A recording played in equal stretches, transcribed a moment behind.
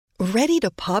Ready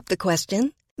to pop the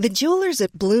question? The jewelers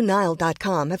at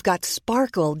BlueNile.com have got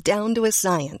sparkle down to a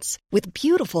science with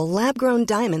beautiful lab-grown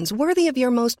diamonds worthy of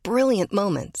your most brilliant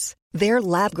moments. Their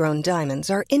lab-grown diamonds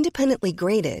are independently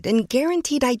graded and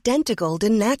guaranteed identical to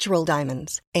natural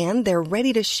diamonds, and they're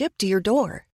ready to ship to your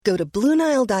door. Go to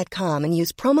BlueNile.com and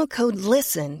use promo code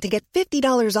LISTEN to get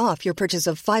 $50 off your purchase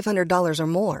of $500 or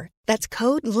more. That's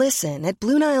code LISTEN at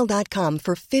BlueNile.com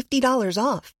for $50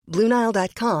 off.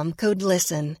 BlueNile.com, code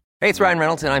LISTEN. Hey, it's Ryan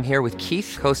Reynolds, and I'm here with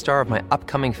Keith, co-star of my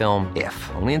upcoming film,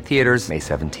 If, only in theaters May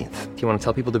 17th. Do you want to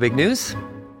tell people the big news?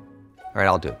 All right,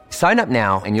 I'll do it. Sign up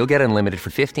now and you'll get unlimited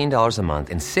for $15 a month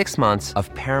and 6 months of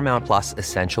Paramount Plus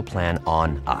Essential Plan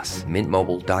on us.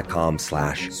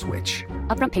 MintMobile.com/switch.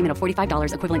 Upfront payment of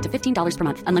 $45 equivalent to $15 per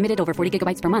month. Unlimited over 40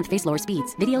 gigabytes per month. Face lower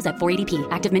speeds. Videos at 480p.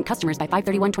 Active Mint customers by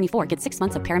 531.24 get 6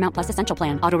 months of Paramount Plus Essential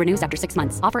Plan. Auto renews after 6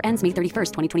 months. Offer ends May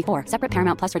 31st, 2024. Separate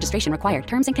Paramount Plus registration required.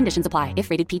 Terms and conditions apply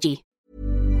if rated PG.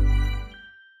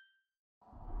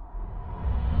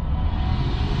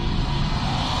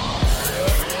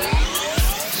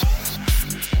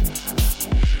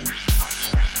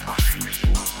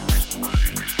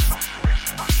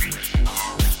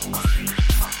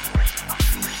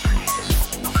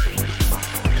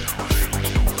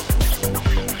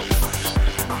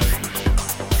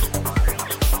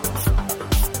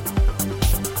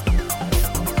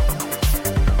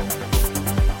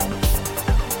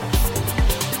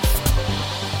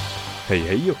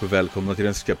 Hej och välkomna till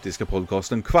den skeptiska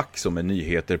podcasten Kvack som är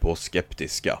nyheter på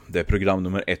skeptiska. Det är program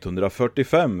nummer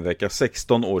 145, vecka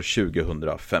 16 år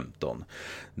 2015.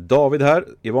 David här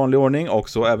i vanlig ordning och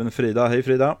så även Frida. Hej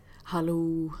Frida.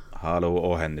 Hallå. Hallå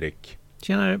och Henrik.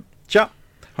 Tjenare. Tja.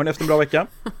 Har ni haft en bra vecka?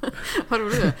 Vad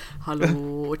roligt det.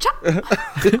 Hallå, tja.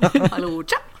 Hallå,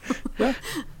 tja. Ja.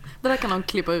 Det där kan de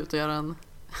klippa ut och göra en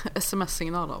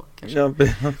sms-signal av kanske. Ja,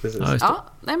 precis. Ja,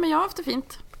 nej men jag har haft det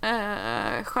fint.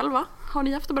 Själva, har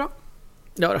ni haft det bra?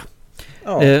 Ja då.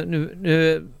 Ja.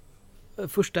 Nu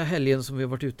första helgen som vi har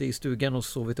varit ute i stugan och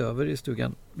sovit över i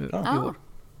stugan nu. Ja.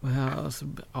 Alltså,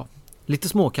 ja. Lite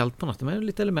småkallt på natten, men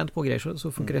lite element på grejer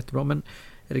så funkar det jättebra. Men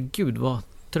herregud vad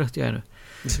trött jag är nu.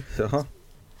 Ja.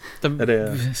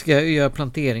 Ska jag göra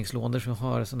planteringslådor som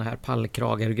har såna här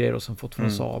pallkragar och grejer och som fått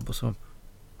från Saab och så har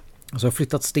jag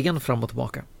flyttat sten fram och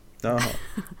tillbaka. Jaha,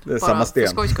 det är samma sten.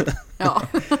 Ja.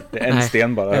 Det är en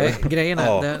sten bara. Grejen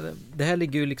är, det här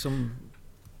ligger ju liksom,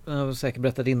 jag har säkert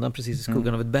berättat innan, precis i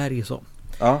skuggan av ett berg så.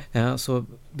 Ja. Så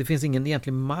det finns ingen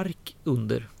egentlig mark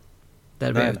under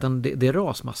där vi är, utan det är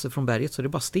rasmassor från berget, så det är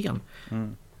bara sten.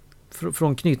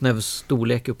 Från knytnävs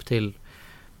storlek upp till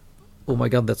oh my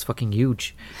god, that's fucking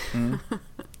huge.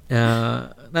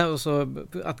 Och så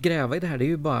att gräva i det här, det är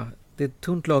ju bara, det är ett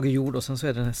tunt lager jord och sen så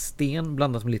är det den här sten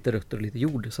blandat med lite rötter och lite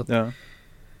jord. Så att,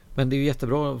 men det är ju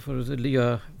jättebra för att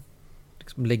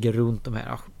liksom lägga runt de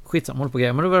här. Skitsamma, håller på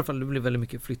grejer. Men i alla fall det blir väldigt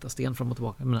mycket flytta sten fram och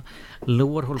tillbaka. Mina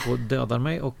lår håller på att döda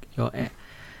mig och jag är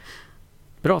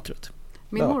bra trött.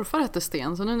 Min morfar hette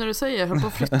Sten, så nu när du säger jag höll på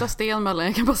att flytta sten mellan,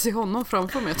 jag kan bara se honom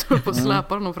framför mig. Jag höll på att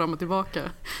släpa honom fram och tillbaka.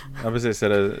 Ja, precis.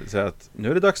 Så att nu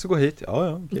är det dags att gå hit.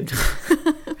 Ja, okej.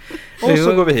 Och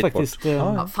så går vi hit faktiskt, bort.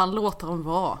 Ja, fan, låt dem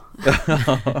vara.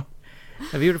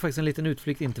 Vi gjorde faktiskt en liten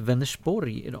utflykt in till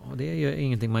Vänersborg idag. Och det är ju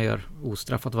ingenting man gör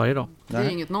ostraffat varje dag. Det är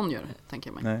inget någon gör,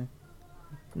 tänker jag mig.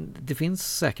 Nej. Det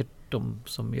finns säkert de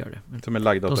som gör det. Som är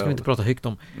lagda de ska vi inte prata högt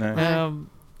om.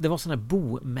 Det var sån här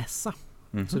bomässa.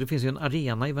 Så det finns ju en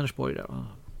arena i Vänersborg där och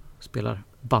spelar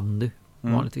bandy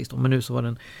vanligtvis då. Men nu så var det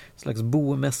en slags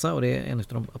bomässa och det är en av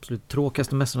de absolut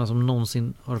tråkigaste mässorna som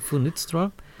någonsin har funnits, tror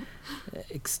jag.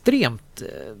 Extremt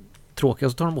tråkiga,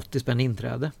 så tar de 80 spänn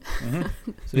inträde.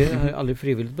 Så det är aldrig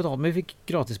frivilligt betalt, men vi fick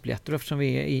gratisbiljetter eftersom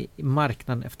vi är i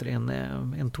marknaden efter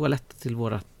en toalett till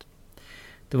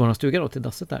våran stuga då, till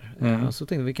dasset där. Så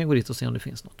tänkte vi kan gå dit och se om det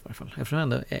finns något i alla fall. Eftersom det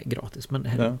ändå är gratis, men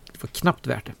det var knappt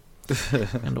värt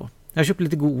det ändå. Jag köpte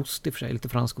lite god ost i och för sig, lite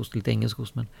fransk ost, lite engelsk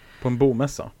ost. Men på en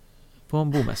bomässa? På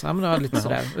en bomässa, ja, men det var lite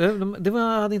sådär. Det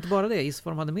hade inte bara det, gissa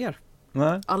vad de hade mer.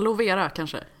 Nej. Aloe vera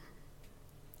kanske?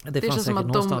 Det fanns säkert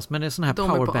någonstans, men det är sån här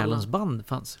power balance band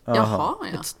fanns. Jaha, ja.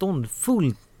 Ett stånd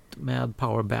fullt med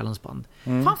power balance band.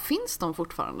 Fan, finns de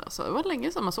fortfarande? Så det var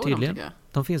länge sedan man såg tydligen. Dem, tycker jag.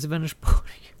 De finns i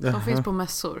Vänersborg. De finns på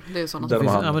mässor. Det är sådana som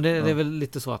finns. Ja, men det är väl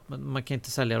lite så att man kan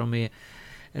inte sälja dem i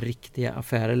riktiga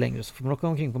affärer längre, så får man åka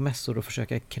omkring på mässor och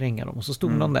försöka kränga dem. Och så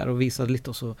stod de där och visade lite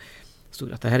och så stod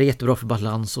det att det här är jättebra för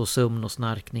balans och sömn och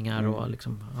snarkningar och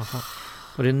liksom,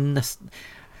 och det är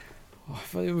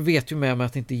jag vet ju med mig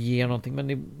att det inte ger någonting, men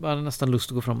jag hade nästan lust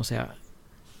att gå fram och säga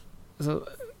alltså,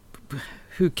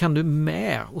 hur kan du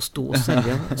med och stå och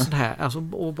säga sånt här, alltså,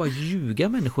 och bara ljuga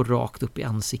människor rakt upp i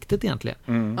ansiktet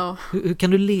egentligen? Ja. Hur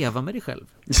kan du leva med dig själv?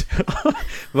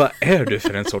 Vad är du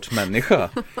för en sorts människa?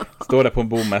 Står där på en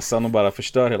bomässan och bara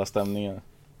förstör hela stämningen.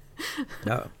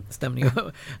 Ja, stämningen.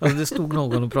 Alltså det stod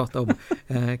någon och pratade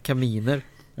om kaminer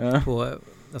på,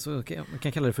 alltså man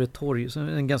kan kalla det för ett torg, så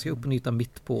en ganska öppen yta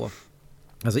mitt på,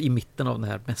 alltså i mitten av den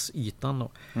här mässytan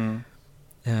då.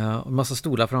 En massa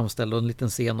stolar framställda och en liten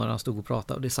scen och han stod och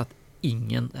pratade och det satt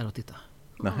ingen där och tittade.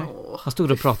 Han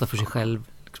stod och pratade för sig själv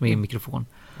liksom i en mikrofon.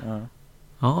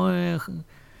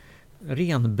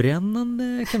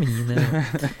 Renbrännande kaminer.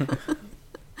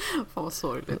 Fan vad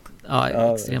sorgligt.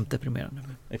 Ja, extremt deprimerande.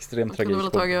 Extremt tragiskt.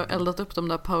 Man kunde väl ha eldat upp de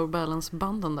där power balance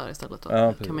banden där istället.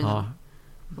 Kaminer.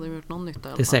 Hade gjort någon nytta.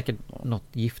 Det är säkert något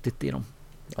giftigt i dem.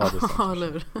 Ja, det är sant.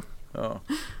 Eller hur? Ja.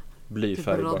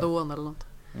 Blyfärg typ radon eller något.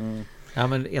 Ja,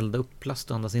 men elda upp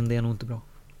plast och andas in, det är nog inte bra.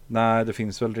 Nej, det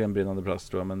finns väl renbrinnande plast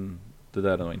tror jag, men det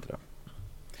där är nog inte det.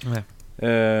 Nej.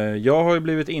 Jag har ju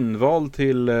blivit invald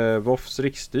till VOFs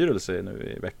riksstyrelse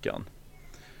nu i veckan.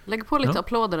 Lägg på lite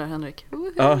applåder där, Henrik.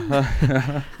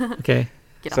 Okej.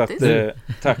 Grattis. Så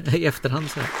att, tack. I efterhand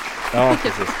så. Ja,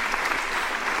 precis.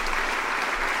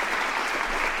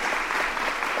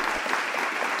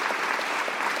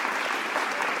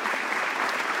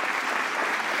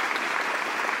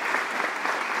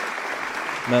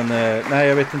 Men nej,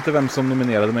 jag vet inte vem som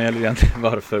nominerade mig eller egentligen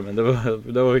varför, men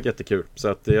det var jättekul. Så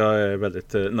att jag är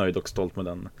väldigt nöjd och stolt med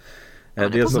den. Ja,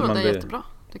 det passar dig jättebra,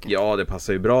 tycker jag. Ja, det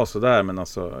passar ju bra sådär, men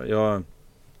alltså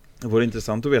det vore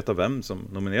intressant att veta vem som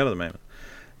nominerade mig.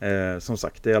 Som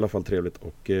sagt, det är i alla fall trevligt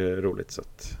och roligt, så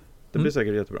att det blir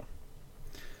säkert jättebra.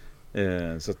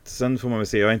 Så att sen får man väl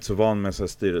se, jag är inte så van med så här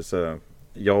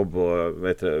styrelsejobb och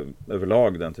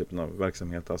överlag den typen av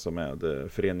verksamhet, alltså med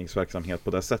föreningsverksamhet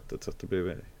på det sättet, så att det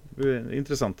blir en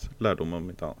intressant lärdom om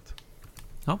inte annat.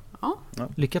 Ja.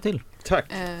 Lycka till.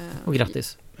 Tack. Och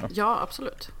grattis. Ja,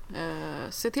 absolut.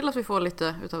 Se till att vi får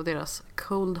lite utav deras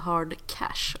cold hard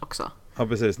cash också. Ja,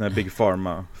 precis, den här Big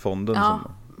Pharma-fonden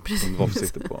som VOF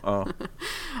sitter på.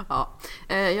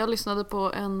 Jag lyssnade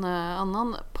på en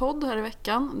annan podd här i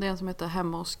veckan. Det är en som heter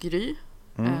Hemma hos Gry.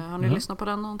 Har ni lyssnat på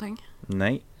den någonting?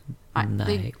 Nej. Det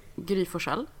är Gry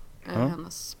Forssell,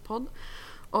 hennes podd.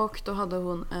 Och då hade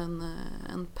hon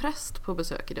en präst på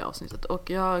besök i det avsnittet. Och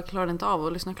jag klarade inte av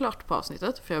att lyssna klart på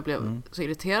avsnittet, för jag blev så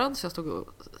irriterad så jag stod och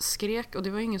skrek. Och det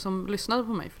var ingen som lyssnade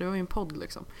på mig, för det var ju en podd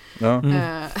liksom.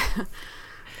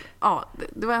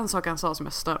 Det var en sak han sa som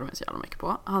jag störde mig så jävla mycket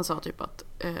på. Han sa typ att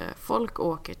folk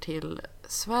åker till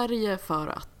Sverige för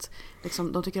att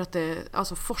liksom, de tycker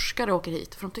att forskare åker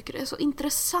hit för de tycker det är så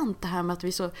intressant det här med att vi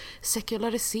är så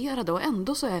sekulariserade och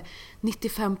ändå så är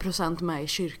 95% med i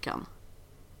kyrkan.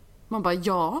 Man bara,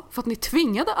 ja, för att ni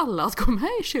tvingade alla att gå med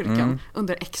i kyrkan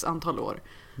under x antal år.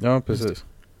 Ja, precis.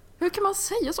 Hur kan man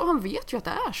säga så? Han vet ju att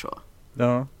det är så.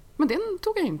 Ja. Men den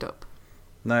tog jag inte upp.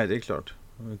 Nej, det är klart.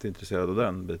 Jag är inte intresserad av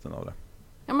den biten av det.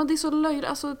 Ja, men det är så löjligt.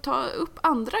 Alltså, ta upp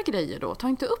andra grejer då. Ta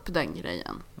inte upp den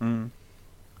grejen.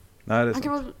 Nej, det är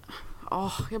sant.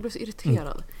 Jag blev så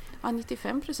irriterad.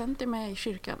 95% är med i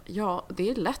kyrkan. Ja, det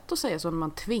är lätt att säga så när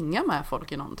man tvingar med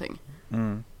folk i någonting.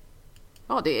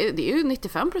 Ja, det är ju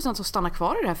 95% som stannar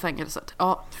kvar i det här fängelset.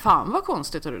 Ja, fan vad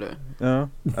konstigt, hör du. Ja,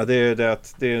 det är det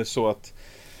att det är så att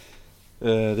det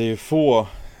är ju få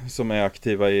som är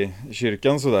aktiva i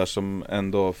kyrkan så där som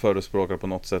ändå förespråkar på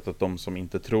något sätt att de som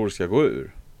inte tror ska gå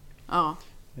ur. Ja.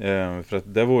 För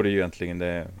att det vore ju egentligen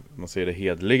det, man säger det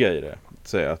hedliga i det. Att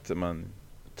säga att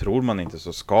tror man inte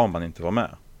så ska man inte vara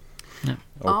med.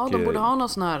 Ja, de borde ha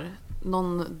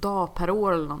någon dag per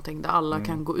år eller någonting där alla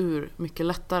kan gå ur mycket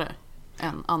lättare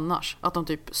än annars. Att de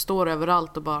typ står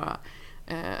överallt och bara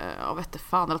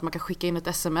eller att man kan skicka in ett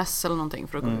sms eller någonting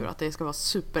för att gå ur. Att det ska vara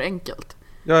superenkelt.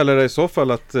 Ja, eller i så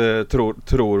fall att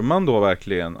tror man då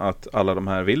verkligen att alla de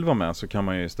här vill vara med, så kan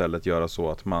man ju istället göra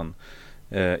så att man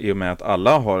i och med att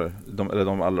alla har,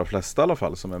 de allra flesta i alla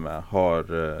fall som är med,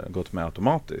 har gått med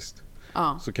automatiskt.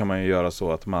 Så kan man ju göra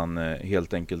så att man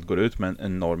helt enkelt går ut med en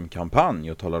enorm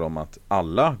kampanj och talar om att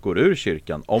alla går ur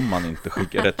kyrkan om man inte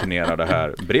returnerar det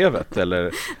här brevet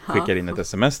eller skickar in ett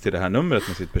sms till det här numret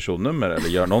med sitt personnummer eller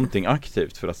gör någonting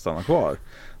aktivt för att stanna kvar.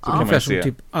 Så kan man ju se,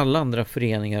 som typ alla andra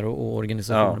föreningar och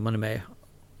organisationer man är med.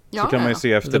 Så kan man ju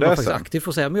se efter det man faktiskt aktivt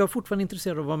får säga, men jag är fortfarande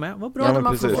intresserad av att vara med. Vad bra att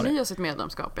man får förnya sitt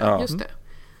medlemskap. Just det.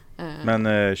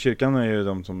 Men kyrkan är ju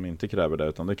de som inte kräver det,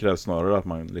 utan det krävs snarare att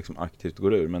man liksom aktivt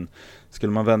går ur. Men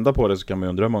skulle man vända på det så kan man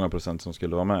undra hur många procent som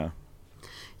skulle vara med.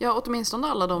 Ja, åtminstone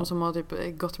alla de som har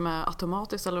typ gått med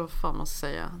automatiskt, eller vad fan man ska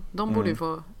säga. De borde ju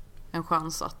få en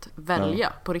chans att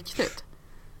välja på riktigt.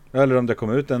 Eller om det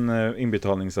kommer ut en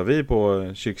inbetalningsavi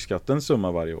på kyrkskattens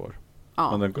summa varje år.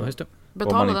 Ja, just det.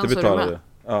 Betala om man inte den betalar så är det.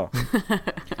 Ja.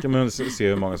 Kan man se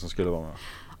hur många som skulle vara med.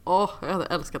 Jag hade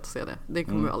älskat att se det. Det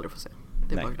kommer vi aldrig få se.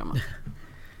 Det är bara glömma.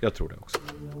 Jag tror det också.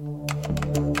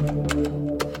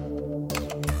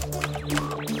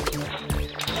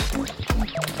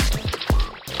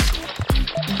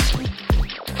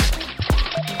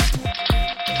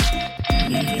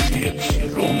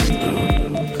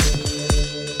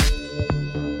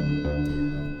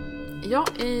 Ja,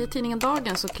 i tidningen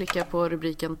Dagen så klickar jag på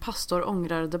rubriken Pastor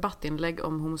ångrar debattinlägg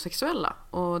om homosexuella.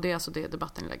 Och det är alltså det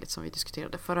debattinlägget som vi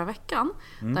diskuterade förra veckan.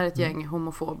 Där ett gäng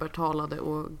homofober talade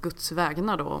och Guds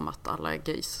vägnar då om att alla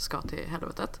gays ska till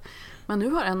helvetet. Men nu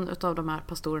har en av de här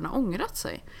pastorerna ångrat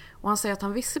sig. Och han säger att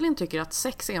han visserligen tycker att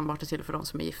sex enbart är till för de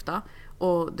som är gifta.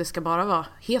 Och det ska bara vara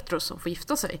heteros som får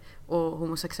gifta sig. Och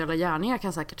homosexuella gärningar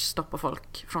kan säkert stoppa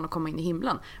folk från att komma in i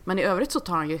himlen. Men i övrigt så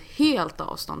tar han ju helt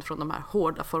avstånd från de här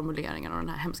hårda formuleringarna och den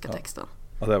här hemska texten.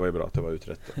 Ja, det var ju bra att det var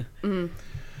utrett.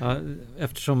 Ja,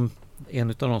 eftersom en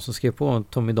av de som skrev på,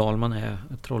 Tommy Dahlman, är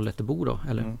Trollhättebo då,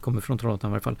 eller kommer från Trollhättan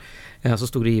i varje fall, så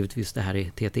stod det givetvis det här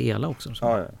i TT Ela också,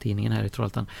 tidningen här i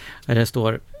Trollhättan. Det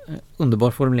står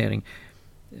underbar formulering.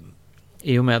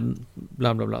 I och med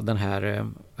bla bla bla den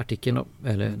här artikeln då,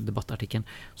 eller debattartikeln,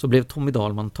 så blev Tommy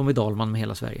Dahlman med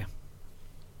hela Sverige.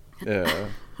 Det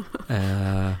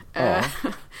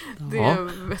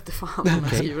vet jag fan om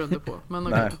jag skriver under på. Men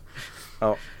okej.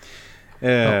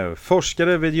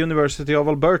 Forskare vid University of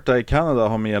Alberta i Kanada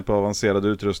har med hjälp av avancerad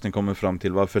utrustning kommit fram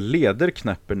till varför leder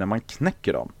knäpper när man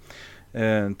knäcker dem.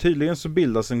 Tydligen så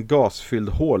bildas en gasfylld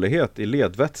hålighet i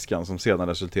ledvätskan som sedan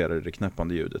resulterar i det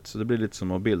knäppande ljudet. Så det blir lite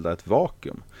som att bilda ett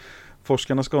vakuum.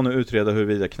 Forskarna ska nu utreda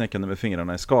huruvida knäckande med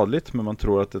fingrarna är skadligt, men man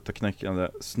tror att detta knäckande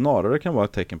snarare kan vara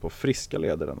ett tecken på friska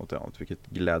leder än något annat, vilket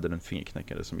gläder en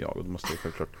fingerknäckare som jag, och då måste jag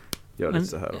självklart göra lite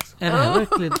så här också. Är det här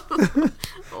verkligen?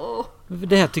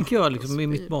 Det här tycker jag liksom, i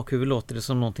mitt bakhuvud låter det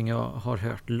som någonting jag har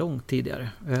hört långt tidigare.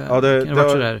 Ja, det kan det vara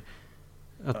sådär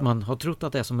att man har trott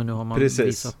att det är så, men nu har man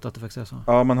visat att det faktiskt är så.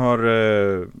 Ja, man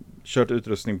har kört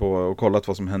utrustning på och kollat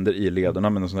vad som händer i lederna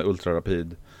med en sån här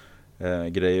ultrarapid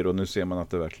grejer, och nu ser man att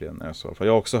det verkligen är så. För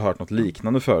jag har också hört något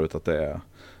liknande förut, att det är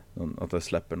att det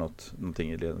släpper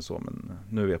någonting i leden så, men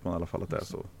nu vet man i alla fall att det är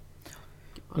så.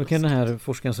 Då kan den här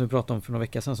forskaren som vi pratade om för några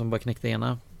veckor sedan som bara knäckte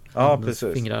ena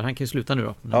fingrar, han kan ju sluta nu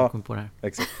då när han kommer på det här.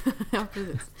 Exakt. Ja,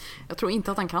 precis. Jag tror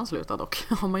inte att han kan sluta dock.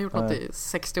 Har man gjort något i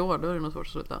 60 år, då är det nog svårt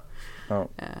att sluta. Ja.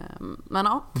 Men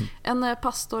ja, en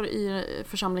pastor i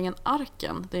församlingen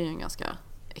Arken, det är ju en ganska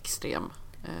extrem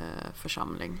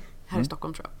församling här i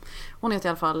Stockholm, tror jag. Hon heter i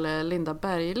alla fall Linda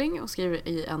Bergling och skriver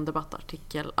i en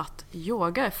debattartikel att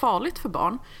yoga är farligt för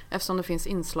barn eftersom det finns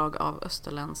inslag av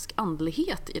österländsk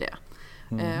andlighet i det.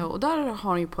 Och där har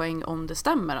hon ju poäng om det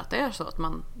stämmer att det är så att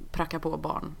man prackar på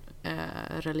barn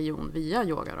religion via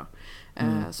yoga då.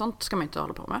 Sånt ska man inte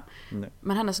hålla på med. Nej.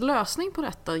 Men hennes lösning på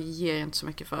detta ger jag inte så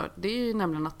mycket för. Det är ju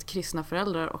nämligen att kristna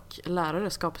föräldrar och lärare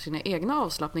skapar sina egna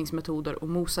avslappningsmetoder och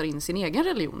mosar in sin egen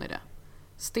religion i det.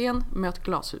 Sten möt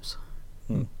glashus.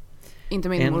 Inte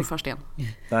min morfar Sten.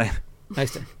 Nej.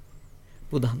 Just det.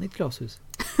 Bodde han i ett glashus?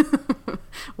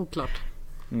 Oklart.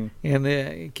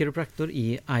 En kiropraktor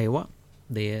i Iowa,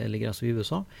 det ligger alltså i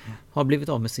USA, har blivit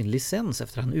av med sin licens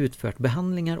efter att han utfört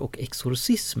behandlingar och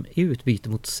exorcism i utbyte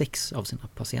mot 6 av sina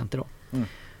patienter då.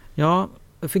 Ja,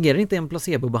 fungerar inte en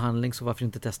placebobehandling, så varför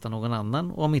inte testa någon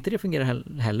annan? Och om inte det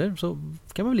fungerar heller, så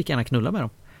kan man väl lika gärna knulla med dem.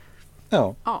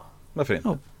 Ja. Varför inte?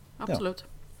 Ja, absolut.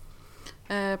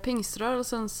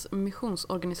 Pingströrelsens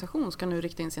missionsorganisation ska nu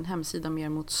rikta in sin hemsida mer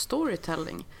mot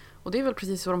storytelling. Och det är väl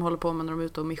precis vad de håller på med när de är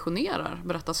ute och missionerar,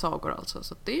 berättar sagor alltså.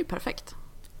 Så det är ju perfekt.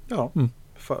 Ja,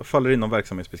 faller inom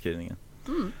verksamhetsbeskrivningen.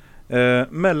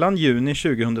 Mellan juni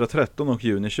 2013 och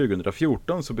juni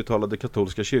 2014 så betalade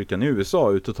katolska kyrkan i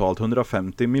USA ut totalt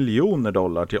 $150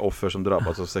 miljoner till offer som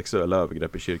drabbats av sexuella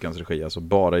övergrepp i kyrkans regi, alltså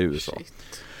bara i USA. Shit.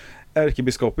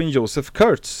 Ärkebiskopen Joseph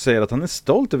Kurtz säger att han är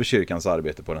stolt över kyrkans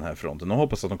arbete på den här fronten och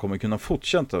hoppas att de kommer kunna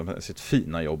fortsätta sitt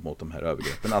fina jobb mot de här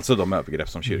övergreppen, alltså de övergrepp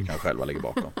som kyrkan själva ligger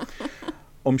bakom.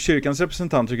 Om kyrkans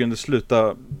representanter kunde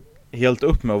sluta helt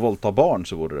upp med att våldta barn,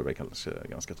 så vore det väl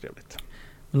ganska trevligt.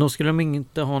 Men då skulle de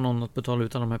inte ha någon att betala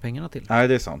ut de här pengarna till? Nej,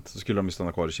 det är sant. Så skulle de ju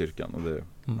stanna kvar i kyrkan. Och det,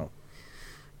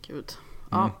 Gud.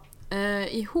 Ja.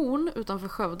 I Horn utanför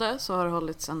Skövde så har det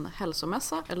hållits en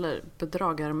hälsomässa, eller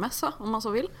bedragarmässa om man så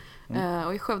vill.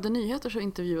 Och i Skövde Nyheter så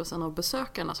intervjuas en av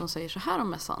besökarna som säger så här om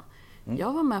mässan.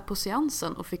 Jag var med på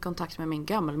seansen och fick kontakt med min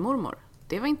gammelmormor.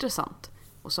 Det var intressant.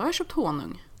 Och så har jag köpt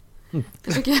honung.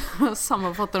 Jag tycker jag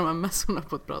sammanfattar de här mässorna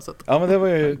på ett bra sätt. Ja, men det var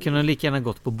ju... Kunde lika gärna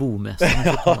gått på bomässan.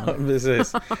 Ja,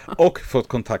 precis. Och fått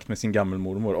kontakt med sin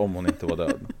gammelmormor om hon inte var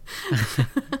död.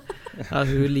 Ja,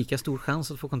 det är lika stor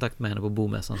chans att få kontakt med henne på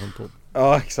bomässan som på...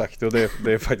 Ja, exakt. Och det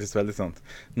är faktiskt väldigt sant.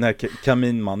 När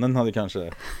kaminmannen hade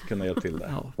kanske kunnat hjälpa till där.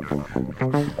 Ja.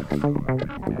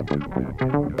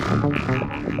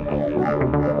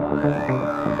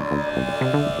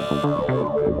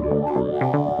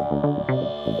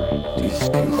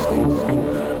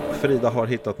 Frida har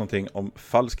hittat någonting om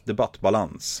falsk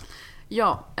debattbalans.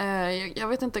 Ja, jag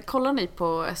vet inte, kollar ni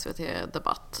på SVT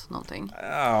Debatt någonting?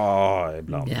 Ja,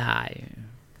 ibland. Nej.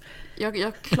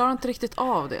 Jag klarar inte riktigt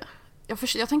av det.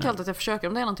 Jag tänker alltid att jag försöker,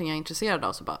 om det är någonting jag är intresserad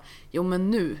av så bara, jo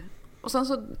men nu. Och sen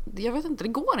så, jag vet inte, det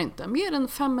går inte. Mer än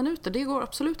 5 minuter, det går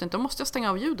absolut inte. Då måste jag stänga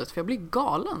av ljudet för jag blir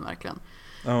galen verkligen.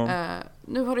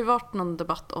 Nu har det varit någon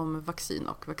debatt om vaccin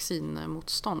och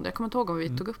vaccinmotstånd. Jag kommer inte ihåg om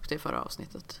vi tog upp det i förra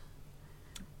avsnittet.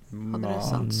 Hade det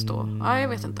sänts då? Ja, jag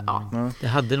vet inte. Ja. Det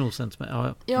hade nog sänts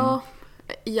med. Ja,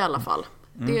 i alla fall.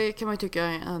 Det kan man ju tycka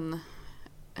är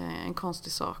en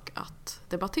konstig sak att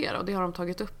debattera. Och det har de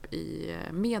tagit upp i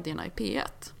medierna i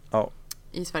P1.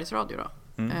 I Sveriges Radio då.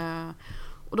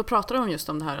 Och då pratar de just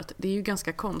om det här att det är ju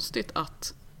ganska konstigt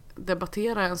att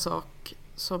debattera en sak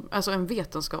som, alltså en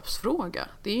vetenskapsfråga.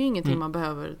 Det är ju ingenting man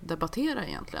behöver debattera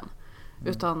egentligen.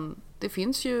 Utan det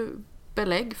finns ju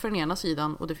belägg för den ena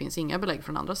sidan och det finns inga belägg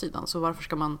för den andra sidan. Så varför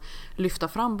ska man lyfta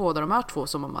fram båda de här två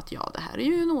som om att det här är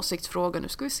ju en åsiktsfråga. Nu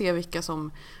ska vi se vilka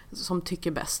som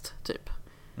tycker bäst typ.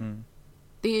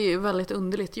 Det är ju väldigt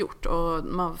underligt gjort och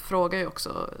man frågar ju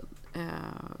också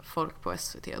folk på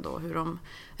SVT då hur de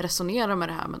resonerar med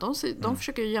det här, men de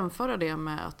försöker ju jämföra det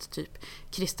med att typ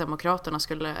Kristdemokraterna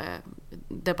skulle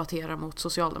debattera mot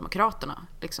Socialdemokraterna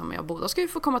liksom, båda ska ju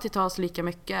få komma till tals lika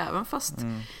mycket även fast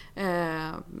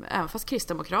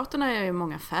Kristdemokraterna är ju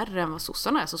många färre än vad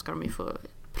sossarna är, så ska de ju få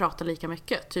prata lika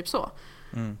mycket, typ så.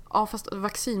 Ja, fast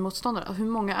vaccinmotståndare, hur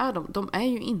många är de? De är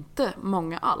ju inte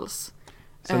många alls.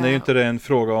 Sen är ju inte det en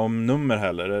fråga om nummer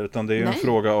heller, utan det är ju en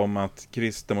fråga om att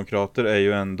kristdemokrater är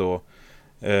ju ändå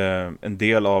en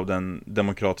del av den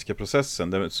demokratiska processen.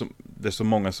 Det är så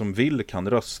många som kan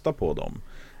rösta på dem.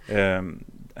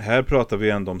 Här pratar vi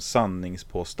ändå om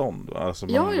sanningspåstånd. Alltså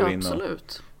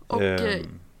absolut. Och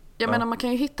jag menar, man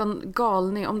kan ju hitta en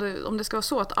galning om det ska vara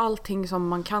så att allting som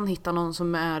man kan hitta någon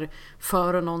som är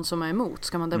för och någon som är emot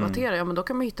ska man debattera. Ja, men då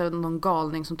kan man hitta någon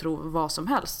galning som tror vad som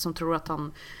helst, som tror att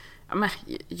han... Men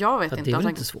jag vet inte. Det är väl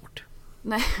inte svårt?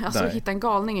 Nej, alltså hitta en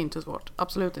galning är inte svårt.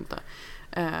 Absolut inte.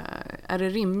 Är det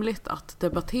rimligt att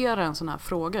debattera en sån här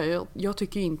fråga? Jag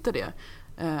tycker inte det.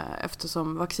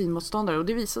 Eftersom vaccinmotståndare, och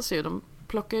det visar sig ju, de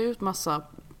plockar ut massa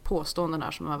påståenden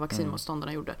här som de här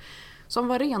vaccinmotståndarna gjorde, som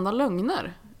var rena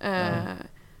lögner.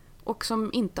 Och som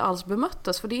inte alls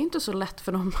bemöttes. För det är inte så lätt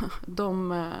för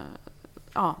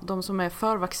de som är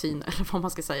för vaccin, eller vad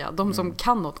man ska säga, de som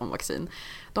kan något om vaccin,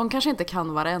 de kanske inte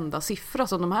kan varenda siffra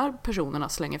som de här personerna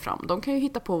slänger fram. De kan ju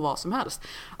hitta på vad som helst.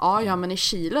 Ja, men i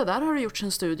Chile, där har det gjorts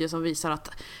en studie som visar att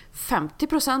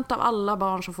 50% av alla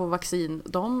barn som får vaccin,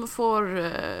 de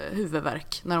får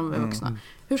huvudvärk när de är vuxna.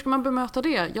 Hur ska man bemöta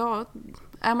det? Ja,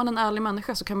 är man en ärlig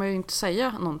människa så kan man ju inte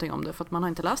säga någonting om det, för att man har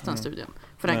inte läst den studien.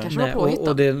 För den kanske var påhittad.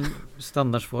 Och det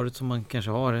standardsvaret som man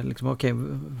kanske har, liksom, okej,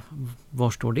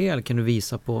 var står det? Eller kan du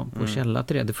visa på källa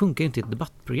till det? Det funkar ju inte i ett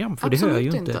debattprogram, för absolut, det hör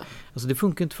ju inte. Alltså det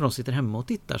funkar inte för de som sitter hemma och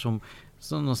tittar som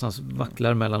någonstans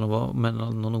vacklar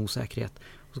mellan någon osäkerhet.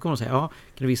 Och så kommer de säga, kan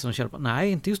du visa någon källa?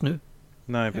 Nej, inte just nu.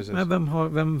 Nej, precis.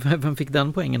 Men vem fick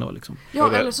den poängen då liksom?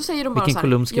 Ja, eller så säger de bara så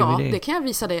här, det kan jag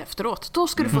visa dig efteråt. Då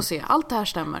ska du få se, allt det här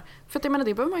stämmer. För att jag menar,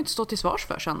 det behöver man ju inte stå till svars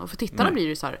för sen. Och för tittarna blir det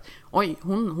ju så här, oj,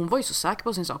 hon var ju så säker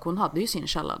på sin sak. Hon hade ju sin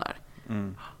källa där.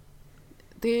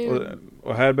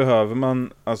 Och här behöver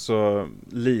man alltså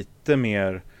lite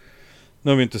mer.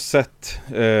 Nu har vi inte sett,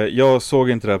 jag såg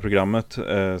inte det här programmet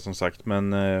som sagt, men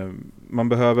man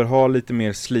behöver ha lite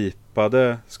mer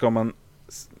slipade, ska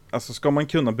man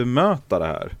kunna bemöta det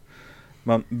här.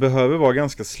 Man behöver vara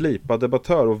ganska slipad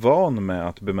debattör och van med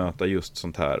att bemöta just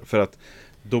sånt här. För att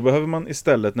då behöver man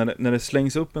istället, när det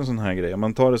slängs upp en sån här grej, om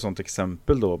man tar ett sånt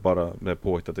exempel då, bara det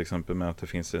påhittat exempel med att det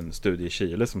finns en studie i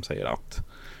Chile som säger att.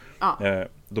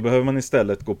 Då behöver man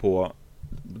istället gå på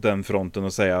den fronten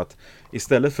och säga att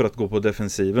istället för att gå på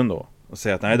defensiven då och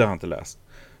säga att nej, det har jag inte läst,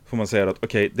 får man säga att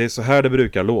okej, det är så här det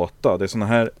brukar låta. Det är såna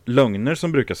här lögner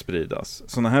som brukar spridas.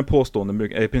 Såna här påståenden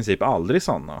är i princip aldrig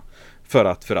sanna. För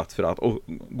att och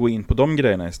gå in på de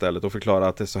grejerna istället och förklara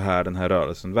att det är så här den här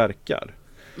rörelsen verkar.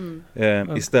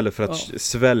 Istället för att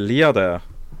svälja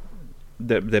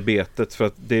det betet, för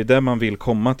att det är där man vill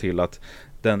komma till, att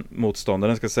den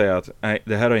motståndaren ska säga att nej,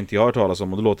 det här har inte jag hört talas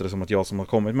om, och då låter det som att jag som har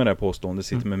kommit med det här påståendet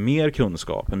sitter med mer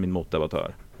kunskap än min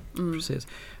motdebattör. Precis.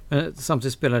 Men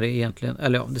samtidigt spelar det egentligen,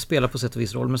 eller ja, det spelar på sätt och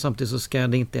vis roll, men samtidigt så ska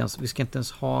det inte ens, vi ska inte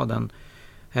ens ha den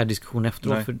här diskussionen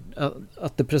efteråt. Nej. För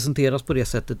att det presenteras på det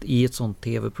sättet i ett sånt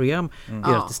tv-program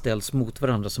gör att det ställs mot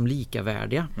varandra som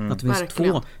likavärdiga. Att det finns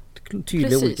två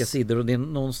tydliga olika sidor, och det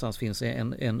någonstans finns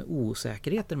en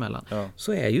osäkerhet emellan.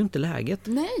 Så är ju inte läget.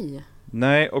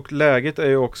 Nej, och läget är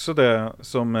ju också det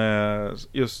som är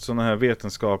just sådana här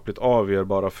vetenskapligt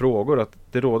avgörbara frågor, att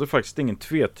det råder faktiskt ingen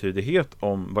tvetydighet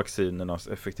om vaccinernas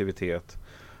effektivitet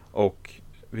och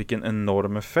vilken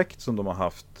enorm effekt som de har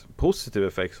haft, positiv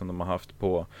effekt som de har haft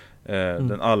på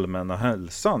den allmänna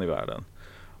hälsan i världen.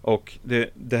 Och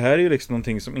det här är ju liksom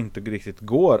någonting som inte riktigt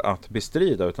går att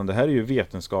bestrida, utan det här är ju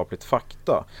vetenskapligt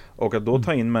fakta. Och att då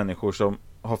ta in människor som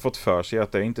har fått för sig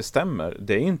att det inte stämmer,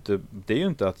 det är ju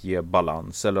inte att ge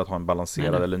balans eller att ha en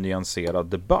balanserad eller nyanserad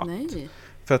debatt. Nej.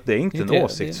 För att det är inte en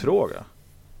åsiktsfråga.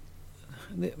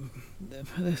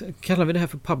 Kallar vi det här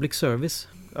för public service?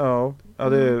 Ja,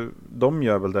 de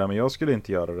gör väl det, men jag skulle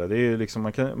inte göra det. Det är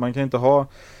liksom, man kan inte ha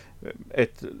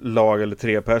ett lag eller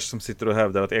 3 pers som sitter och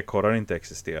hävdar att ekorrar inte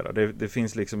existerar. Det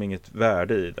finns liksom inget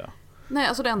värde i det. Nej,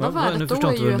 alltså det enda värdet då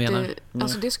är ju att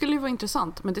alltså det skulle ju vara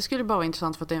intressant, men det skulle bara vara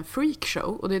intressant för att det är en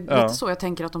freakshow, och det är lite så jag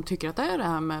tänker att de tycker att det är det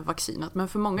här med vaccinet, men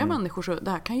för många människor så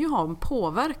det här kan ju ha en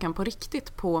påverkan på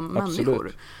riktigt på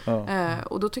människor.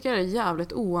 Och då tycker jag det är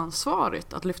jävligt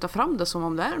oansvarigt att lyfta fram det som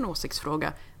om det är en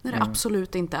åsiktsfråga när det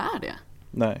absolut inte är det.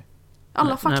 Nej.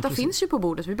 Alla fakta finns ju på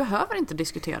bordet, vi behöver inte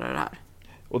diskutera det här.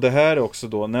 Och det här är också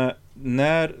då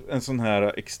när en sån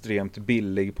här extremt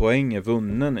billig poäng är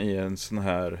vunnen i en sån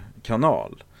här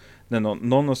kanal. När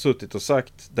någon har suttit och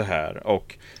sagt det här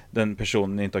och den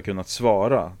personen inte har kunnat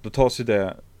svara, då tas ju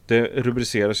det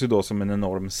rubriceras ju då som en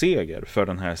enorm seger för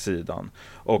den här sidan.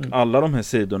 Och alla de här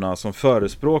sidorna som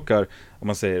förespråkar, om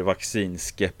man säger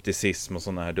vaccinskepticism och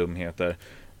såna här dumheter,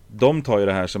 de tar ju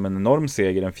det här som en enorm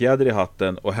seger, en fjäder i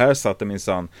hatten, och här satt det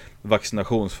minsann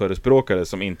vaccinationsförespråkare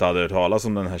som inte hade hört talas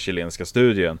om den här chilenska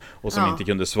studien och som inte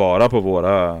kunde svara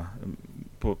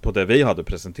på det vi hade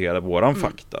presenterat, våran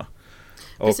fakta.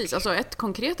 Precis, alltså ett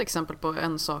konkret exempel på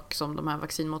en sak som de här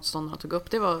vaccinmotståndarna tog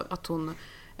upp, det var att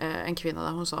en kvinna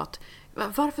där, hon sa att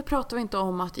varför pratar vi inte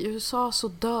om att i USA så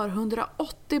dör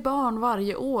 180 barn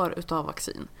varje år utav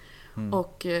vaccin?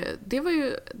 Och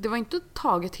det var inte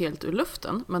taget helt ur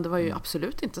luften, men det var ju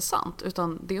absolut inte sant,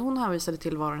 utan det hon hänvisade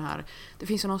till var den här, det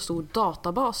finns ju någon stor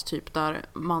databas typ där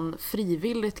man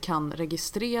frivilligt kan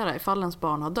registrera ifall ens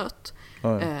barn har dött.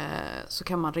 Så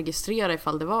kan man registrera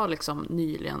ifall det var liksom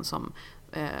nyligen som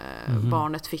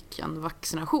barnet fick en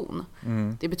vaccination.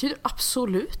 Det betyder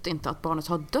absolut inte att barnet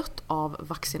har dött av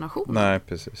vaccinationen. Nej,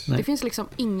 precis. Det finns liksom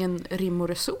ingen rim och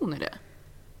reson i det.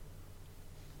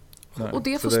 Nej, och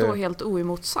det får stå helt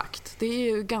oemotsagt. Det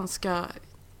är ju ganska,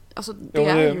 alltså det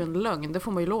är ju en lögn, det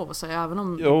får man ju lov att säga, även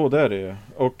om... Jo, det är det ju.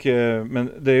 Och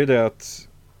men det är ju det att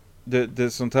det är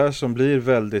sånt här som blir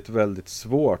väldigt, väldigt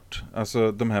svårt.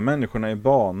 Alltså de här människorna är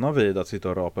vana vid att sitta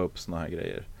och rapa upp såna här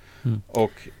grejer.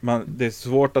 Och det är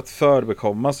svårt att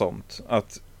förbekomma sånt,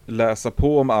 att läsa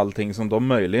på om allting som de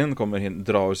möjligen kommer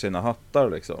dra ur sina hattar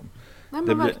liksom. Nej,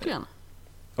 men verkligen.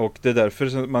 Och det är därför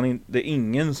det är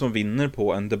ingen som vinner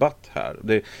på en debatt här.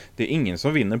 Det är ingen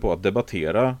som vinner på att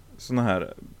debattera såna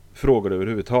här frågor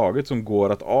överhuvudtaget som går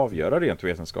att avgöra rent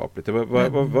vetenskapligt.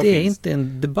 Det är inte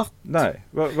en debatt. Nej,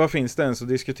 vad finns det ens att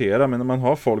diskutera? Men när man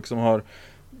har folk som har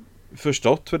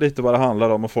förstått för lite vad det handlar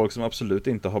om och folk som absolut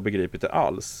inte har begripit det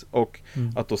alls. Och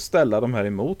att då ställa de här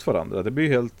emot varandra, det blir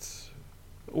helt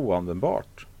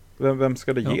oanvändbart. Vem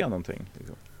ska det ge någonting?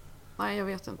 Liksom? Nej, jag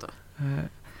vet inte.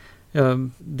 Jag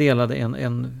delade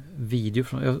en video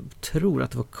från, jag tror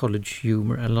att det var College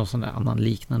Humor eller någon sån där annan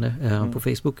liknande på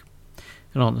Facebook.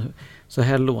 Så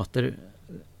här låter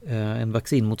en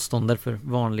vaccinmotståndare för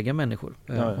vanliga människor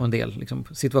och en del liksom,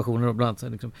 situationer och bland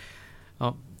annat liksom,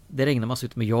 det regnar massor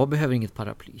ut, men jag behöver inget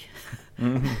paraply.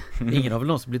 Ingen har väl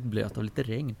någonsin blivit blöt av lite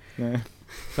regn. Nej.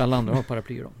 För alla andra har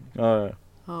paraplyer då.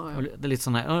 Det är lite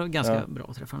sån här, ganska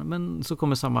bra träffande. Men så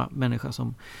kommer samma människa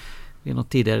som vid något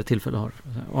tidigare tillfälle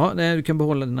har. Du kan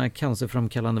behålla dina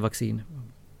cancerframkallande vaccin.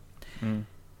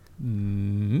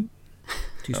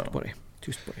 Tyst på dig.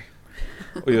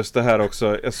 Och just det här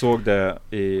också, jag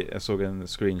såg en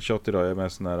screenshot idag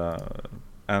med sån här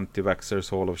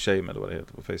Anti-Vaxxers Hall of Shame eller vad det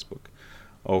heter på Facebook.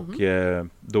 Och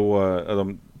då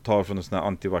de tar från en sån här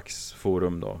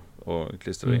antivax-forum då och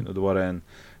klistrar in. Och då var det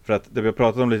för att det vi har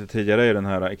pratat om lite tidigare är den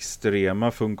här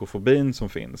extrema funkofobin som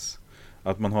finns.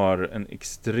 Att man har en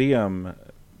extrem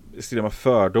extrema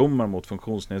fördomar mot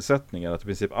funktionsnedsättningar, att i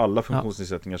princip alla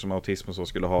funktionsnedsättningar som autism och så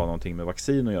skulle ha någonting med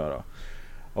vaccin att göra.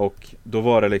 Och då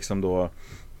var det liksom då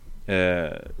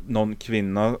någon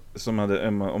kvinna som hade,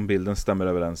 om bilden stämmer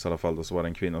överens i alla fall, då, så var det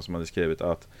en kvinna som hade skrivit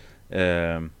att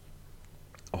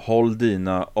håll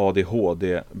dina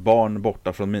ADHD-barn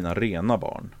borta från mina rena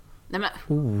barn. Nej men,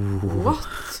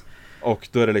 what? Och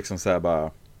då är det liksom så här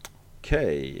bara,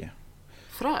 okej.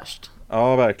 Fräscht.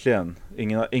 Ja, verkligen.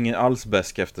 Ingen alls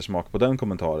bäsk eftersmak på den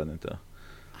kommentaren inte.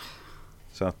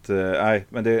 Så att, nej,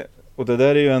 men det där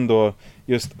är ju ändå,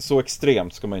 just så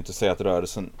extremt ska man inte säga att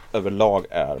rörelsen överlag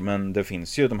är, men det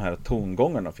finns ju, de här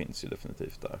tongångarna finns ju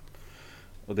definitivt där.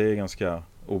 Och det är ganska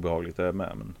obehagligt det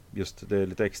med, men just det är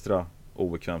lite extra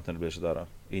obekvämt när det blir sådär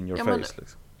in your face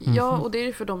liksom. Ja, och det är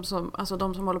ju för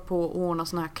de som håller på att ordna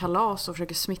såna här kalas och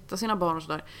försöker smitta sina barn och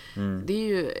sådär. Det är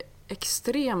ju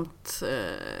extremt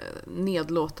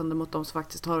nedlåtande mot de som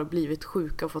faktiskt har blivit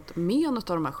sjuka och fått men av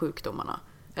de här sjukdomarna.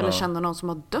 Eller känner någon som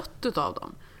har dött utav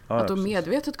dem. Att de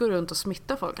medvetet går runt och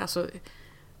smittar folk. Alltså,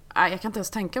 jag kan inte ens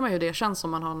tänka mig hur det känns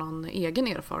om man har någon egen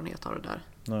erfarenhet av det där.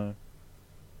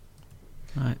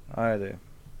 Nej, det är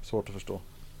svårt att förstå.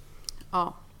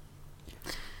 Ja.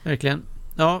 Verkligen.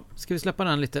 Ja, ska vi släppa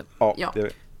den lite? Ja.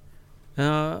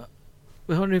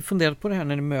 Det har ni funderat på det här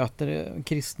när ni möter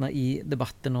kristna i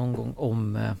debatten någon gång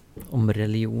om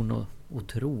religion och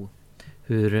tro?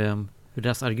 Hur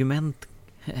deras argument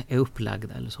är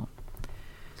upplagda eller så?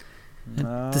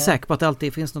 Jag är inte säker på att det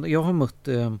alltid finns något. Jag har mött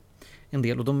en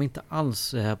del, och de är inte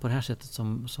alls på det här sättet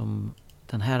som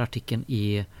den här artikeln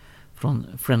från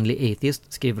Friendly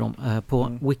Atheist skriver om.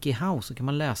 På WikiHow så kan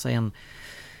man läsa en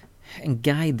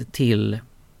guide till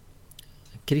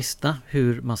kristna,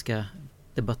 hur man ska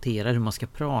debattera, hur man ska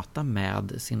prata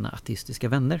med sina ateistiska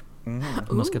vänner.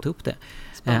 Hur man ska ta upp det.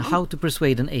 How to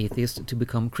persuade an atheist to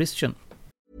become Christian.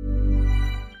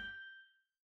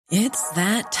 It's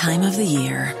that time of the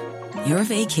year. Your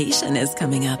vacation is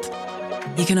coming up.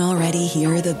 You can already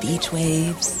hear the beach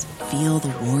waves, feel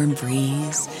the warm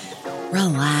breeze,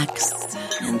 relax,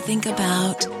 and think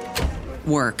about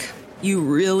work. You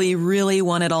really, really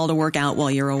want it all to work out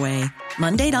while you're away.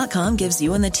 Monday.com gives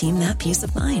you and the team that peace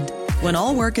of mind. When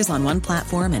all work is on one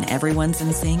platform and everyone's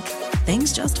in sync,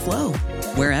 things just flow.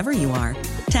 Wherever you are,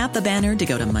 tap the banner to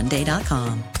go to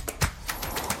Monday.com.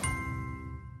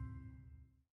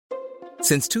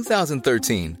 Since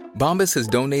 2013, Bombas has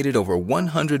donated over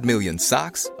 100 million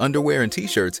socks, underwear, and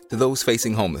T-shirts to those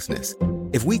facing homelessness.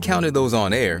 If we counted those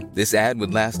on air, this ad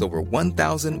would last over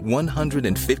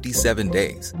 1,157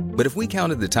 days. But if we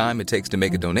counted the time it takes to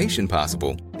make a donation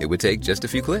possible, it would take just a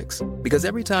few clicks. Because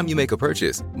every time you make a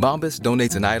purchase, Bombas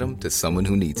donates an item to someone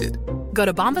who needs it. Go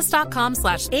to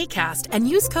bombas.com/ACAST and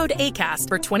use code ACAST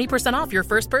for 20% off your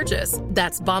first purchase.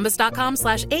 That's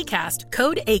bombas.com/ACAST,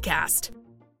 code ACAST.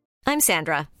 I'm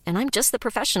Sandra, and I'm just the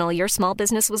professional your small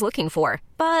business was looking for.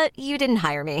 But you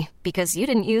didn't hire me because you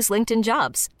didn't use LinkedIn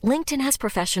Jobs. LinkedIn has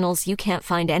professionals you can't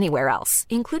find anywhere else,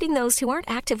 including those who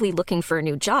aren't actively looking for a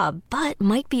new job, but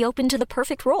might be open to the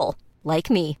perfect role,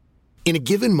 like me. In a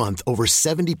given month, over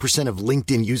 70% of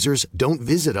LinkedIn users don't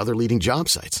visit other leading job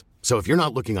sites. So if you're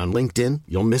not looking on LinkedIn,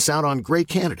 you'll miss out on great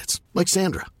candidates, like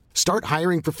Sandra. Start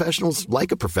hiring professionals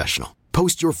like a professional.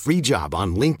 Post your free job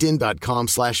on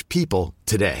linkedin.com/people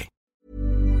today.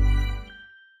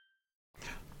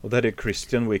 Och det här är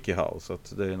Christian WikiHow, så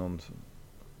att det är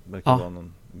verkar vara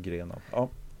någon gren av. Ja.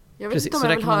 Jag vet inte om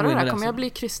jag vill höra det här. Kommer jag bli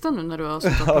kristen nu när du har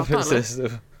suttit och pratat?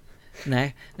 Eller?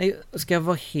 Nej, ska jag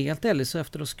vara helt ärlig, så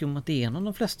efter att ha skummat igenom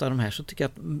de flesta av de här så tycker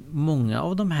jag att många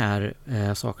av de här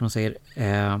sakerna säger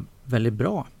är väldigt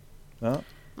bra. Ja.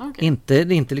 Okay. Det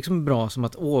är inte liksom bra som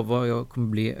att vad jag kommer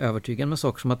bli övertygad med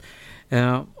saker som att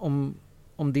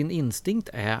om din instinkt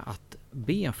är att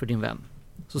be för din vän,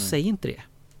 så säg inte det.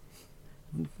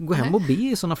 Gå hem och be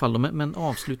i sådana fall, men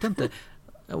avsluta inte.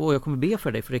 Och jag kommer be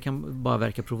för dig, för det kan bara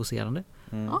verka provocerande.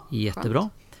 Jättebra.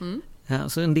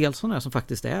 Så en del sådana som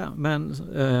faktiskt är, men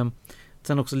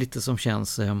sen också lite som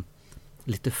känns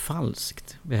lite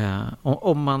falskt.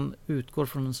 Om man utgår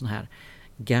från en sån här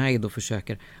guide och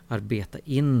försöker arbeta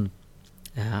in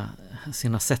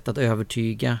sina sätt att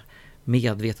övertyga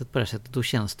medvetet på det här sättet, då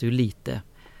känns det ju lite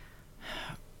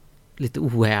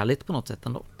oärligt på något sätt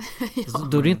ändå.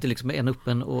 Då är det inte liksom en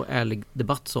öppen och ärlig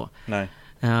debatt så. Nej.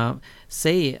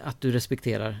 Säg att du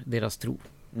respekterar deras tro.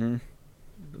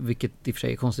 Vilket i och för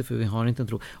sig är konstigt, för vi har inte en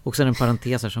tro. Och sen en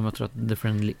parentes här som jag tror att The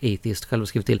Friendly Atheist själv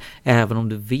skrivit till. Även om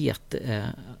du vet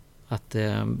att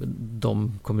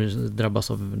de kommer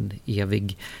drabbas av en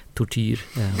evig tortyr.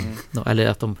 Eller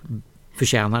att de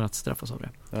förtjänar att straffas av det.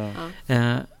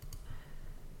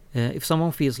 If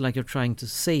someone feels like you're trying to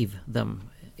save them,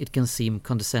 it can seem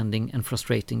condescending and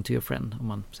frustrating to your friend, om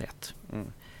man säger att.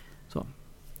 Så.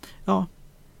 Ja.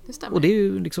 Det stämmer. Och det är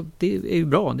ju liksom, det är ju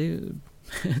bra, det är ju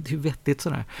det är vettigt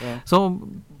sådär. Ja. Så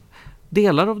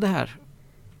delar av det här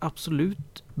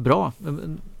absolut bra.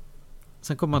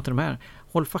 Sen kommer man till de här.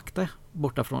 Håll fakta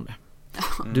borta från det.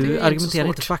 Du argumenterar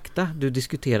inte fakta, du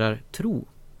diskuterar tro.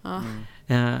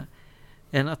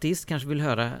 En ateist kanske vill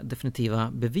höra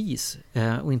definitiva bevis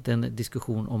och inte en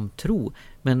diskussion om tro.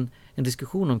 Men en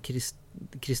diskussion om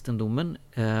kristendomen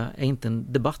är inte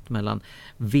en debatt mellan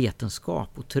vetenskap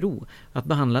och tro. Att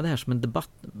behandla det här som en debatt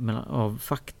av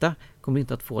fakta kommer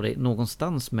inte att få dig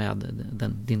någonstans med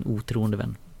din otroende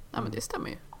vän. Ja, men det stämmer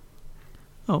ju.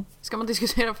 Ja. Ska man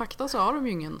diskutera fakta så har de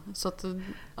ju ingen. Så att,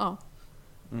 ja.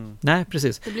 Nej,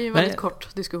 precis. Det blir en väldigt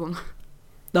kort diskussion.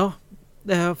 Ja,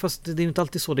 fast det är ju inte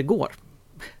alltid så det går.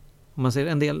 Om man säger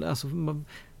en del, alltså man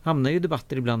hamnar ju i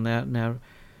debatter ibland när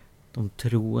de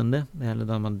troende eller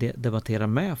de man debatterar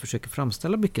med försöker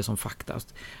framställa mycket som fakta.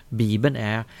 Bibeln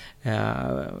är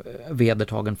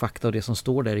vedertagen fakta och det som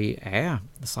står där i är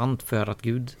sant för att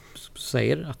Gud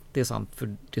säger att det är sant,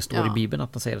 för det står i Bibeln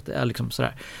att han säger att det är liksom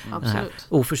sådär. Absolut.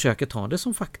 Och försöker ta det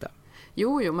som fakta.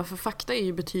 Jo, men för fakta är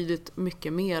ju betydligt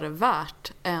mycket mer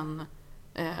värt än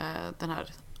den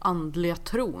här andliga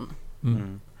tron.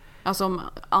 Alltså om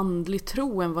andlig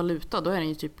tro är en valuta, då är den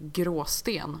ju typ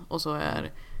gråsten och så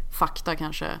är fakta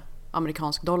kanske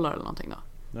amerikansk dollar eller någonting då.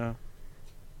 Ja.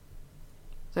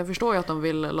 Så jag förstår ju att de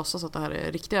vill låtsas att det här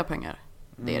är riktiga pengar.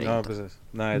 Det är det inte. Precis.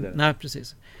 Nej, det är det. Nej,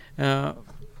 precis.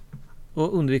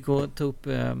 Och undvik att ta upp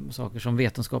saker som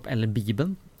vetenskap eller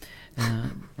Bibeln.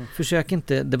 Försök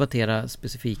inte debattera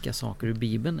specifika saker ur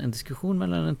Bibeln. En diskussion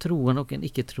mellan en troende och en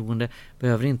icke-troende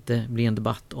behöver inte bli en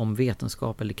debatt om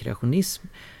vetenskap eller kreationism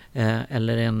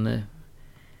eller en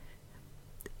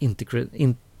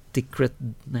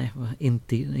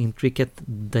intricate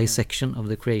dissection of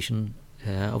the creation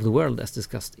of the world as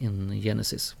discussed in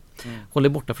Genesis. Håll er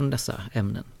borta från dessa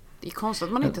ämnen. Det är konstigt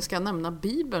att man inte ska nämna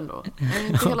Bibeln då.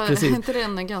 Är inte det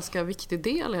en ganska viktig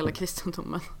del i hela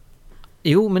kristendomen?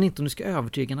 Jo, men inte om du ska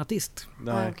övertyga en ateist.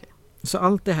 Nej. Okay. Så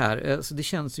allt det här, så det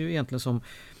känns ju egentligen som,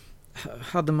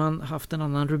 hade man haft en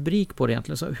annan rubrik på det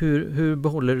egentligen, så hur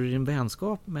behåller du din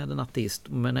vänskap med en ateist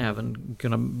men även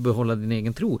kunna behålla din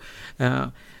egen tro?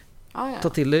 Ta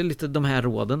till dig lite de här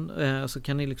råden, så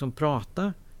kan ni liksom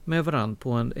prata med varandra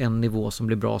på en nivå som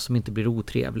blir bra, som inte blir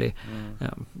otrevlig,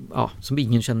 som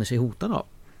ingen känner sig hotad av.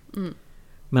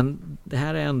 Men det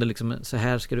här är ändå liksom, så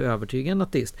här ska du övertyga en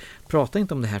ateist. Prata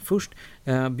inte om det här först.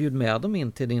 Bjud med dem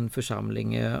in till din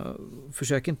församling.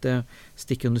 Försök inte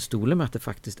sticka under stolen med att det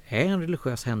faktiskt är en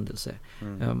religiös händelse.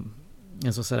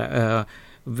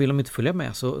 Vill de inte följa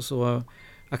med så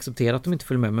acceptera att de inte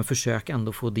följer med, men försök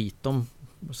ändå få dit dem.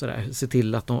 Se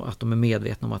till att de är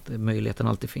medvetna om att möjligheten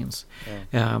alltid finns.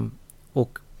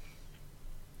 Och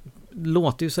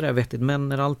låter ju sådär vettigt, men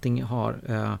när allting har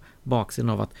baksidan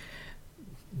av att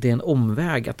det är en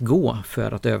omväg att gå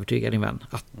för att övertyga din vän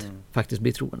att faktiskt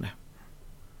bli troende.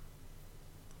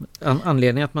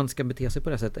 Anledningen att man ska bete sig på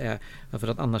det sättet är för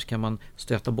att annars kan man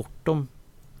stöta bort dem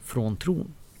från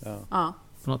tron.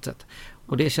 På något sätt.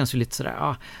 Och det känns ju lite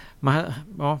sådär,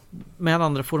 med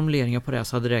andra formuleringar på det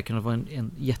så hade det kunnat vara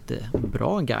en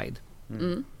jättebra guide.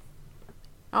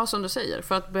 Ja, som du säger,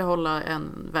 för att behålla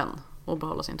en vän och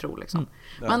behålla sin tro liksom.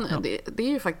 Men det är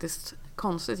ju faktiskt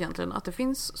konstigt egentligen att det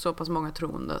finns så pass många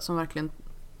troende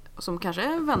som kanske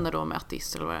är vänner då med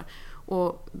ateister eller vad det är.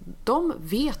 Och de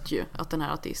vet ju att den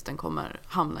här ateisten kommer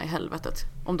hamna i helvetet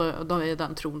om de är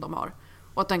den tron de har.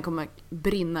 Och att den kommer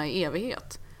brinna i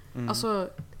evighet. Alltså,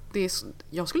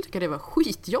 jag skulle tycka det var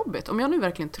skitjobbigt. Om jag nu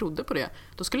verkligen trodde på det,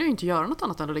 då skulle jag inte göra något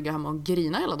annat än att ligga hemma och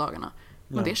grina hela dagarna.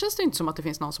 Men det känns det inte som att det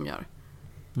finns någon som gör.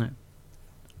 Nej.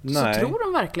 Så tror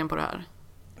de verkligen på det här?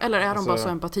 Eller är de bara så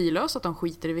empatilösa att de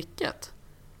skiter i vilket?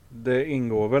 Det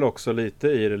ingår väl också lite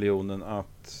i religionen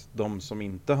att de som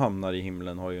inte hamnar i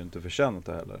himlen har ju inte förtjänat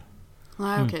det heller.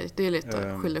 Nej, okej. Det är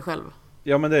lite skyldig själv.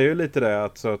 Ja, men det är ju lite det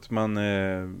att, så att man...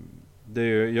 det är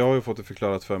ju, jag har ju fått det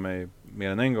förklarat för mig mer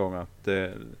än en gång att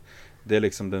det är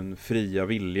liksom den fria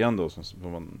viljan då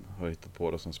som man har hittat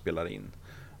på då, som spelar in.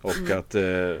 Och att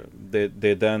det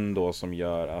är den då som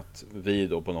gör att vi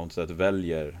då på något sätt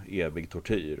väljer evig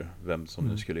tortyr. Vem som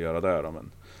nu skulle göra det då,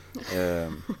 men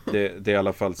det är i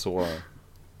alla fall så.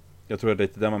 Jag tror att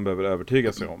det är det man behöver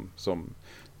övertyga sig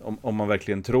om man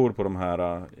verkligen tror på de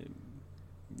här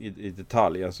i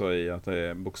detalj, alltså i att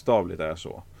det bokstavligt är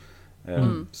så.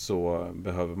 Så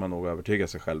behöver man nog övertyga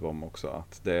sig själv om också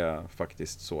att det är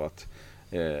faktiskt så att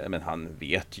men han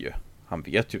vet ju. han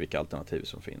vet ju vilka alternativ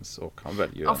som finns och han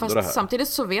väljer ju ja, ändå fast det här. Samtidigt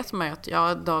så vet man ju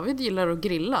att David gillar att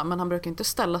grilla, men han brukar inte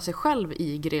ställa sig själv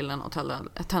i grillen och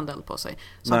tända eld på sig.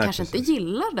 Så han kanske inte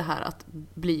gillar det här att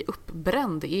bli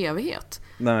uppbränd i evighet.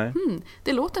 Nej.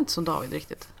 Det låter inte som David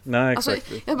riktigt. Nej, alltså,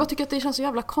 exakt. jag bara tycker att det känns så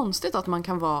jävla konstigt att man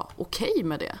kan vara okej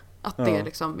med det. Att det är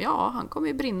liksom, han kommer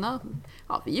ju brinna.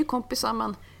 Ja, vi är ju kompisar,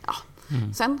 men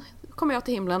sen kommer jag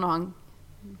till himlen och han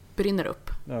brinner upp.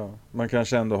 Ja, man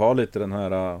kanske ändå har lite den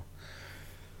här...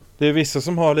 Det är vissa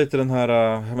som har lite den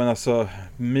här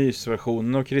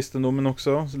mysversionen av kristendomen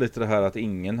också. Så lite det här att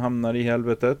ingen hamnar i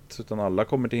helvetet utan alla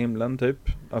kommer till himlen typ.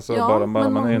 Alltså bara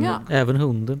man många. Även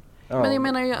hunden. Ja. Men jag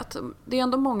menar ju att det är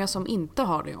ändå många som inte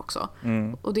har det också.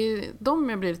 Och det är de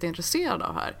jag blir lite intresserad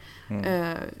av här.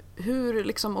 Hur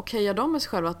liksom okejar de med sig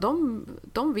själva? Att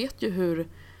de vet ju hur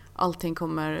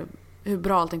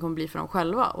bra allting kommer bli för dem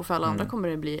själva. Och för alla andra kommer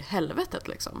det bli helvetet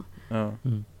liksom. Ja.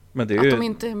 Men det är att ju... de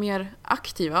inte är mer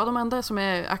aktiva. Ja, de enda som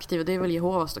är aktiva, det är väl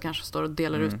Jehovas och kanske står och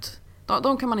delar ut.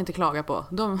 De kan man inte klaga på.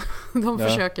 De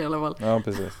försöker i alla fall. Ja,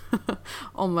 precis.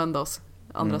 Omvända oss,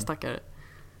 andra stackare.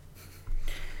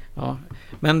 Ja,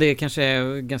 men det kanske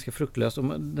är ganska fruktlöst.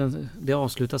 Det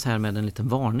avslutas här med en liten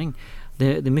varning.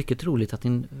 Det är mycket troligt att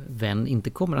din vän inte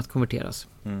kommer att konverteras.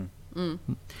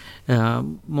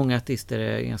 Många ateister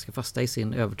är ganska fasta i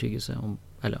sin övertygelse om,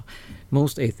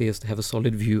 most atheists have a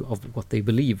solid view of what they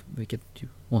believe, vilket ju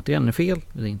återigen är fel.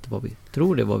 Det är inte vad vi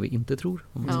tror, det är vad vi inte tror,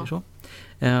 om man säger så.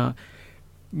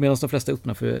 Medan de flesta är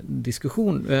öppna för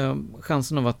diskussion.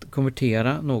 Chansen av att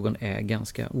konvertera någon är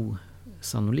ganska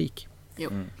osannolik.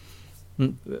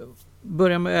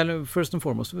 Börja med, first and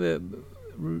foremost,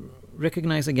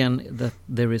 recognize again that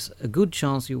there is a good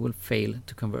chance you will fail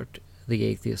to convert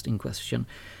the atheist in question.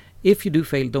 If you do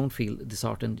fail, don't feel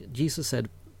disheartened. Jesus said,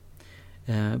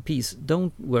 peace,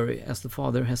 don't worry, as the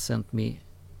Father has sent me,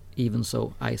 even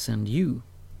so I send you.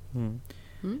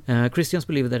 Christians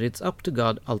believe that it's up to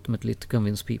God ultimately to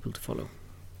convince people to follow.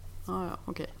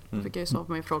 Okej. Då fick jag ju svar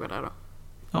på min fråga där då.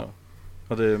 Ja,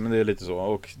 men det är lite så.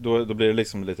 Och då blir det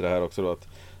liksom lite det här också då, att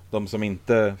de som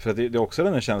inte... För att det är också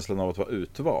den här känslan av att vara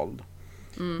utvald.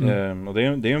 Och det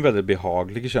är en väldigt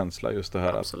behaglig känsla just det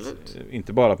här. Absolut. Att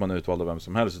inte bara att man är utvald av vem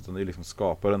som helst, utan det är liksom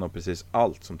skaparen av precis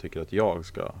allt som tycker att jag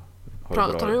ska ha det bra.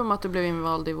 Pratar du om att du blev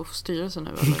invald i vår styrelse nu?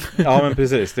 Eller? Ja, men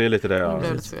precis. Det är lite det det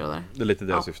är lite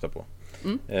det jag syftar på.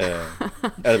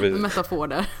 Metafor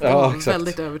där. Ja,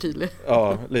 väldigt övertydlig.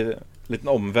 Ja, liten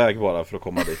omväg bara för att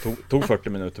komma dit. Tog 40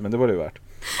 minuter, men det var det värt.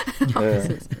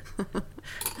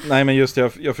 Nej, men just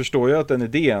jag förstår ju att den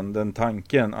idén, den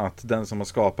tanken att den som har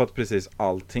skapat precis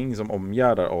allting som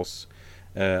omgärdar oss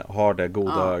har det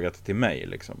goda ögat till mig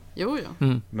liksom. Jo.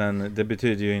 Men det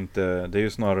betyder ju inte, det är ju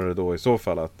snarare då i så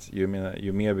fall att ju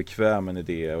mer bekväm en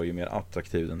idé är och ju mer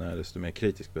attraktiv den är, desto mer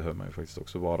kritisk behöver man ju faktiskt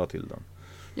också vara till den.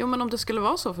 Jo, men om det skulle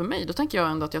vara så för mig, då tänker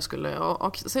jag ändå att jag skulle,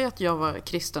 och säga att jag var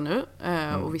kristen nu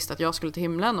och visste att jag skulle till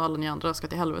himlen och alla ni andra ska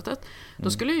till helvetet, då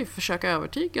skulle jag ju försöka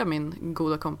övertyga min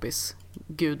goda kompis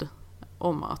Gud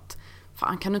om att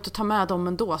fan, kan du inte ta med dem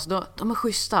ändå? Så de är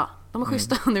schyssta.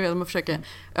 Ni vet, de försöker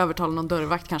övertala någon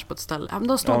dörrvakt kanske på ett ställe.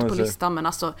 De står inte på listan, men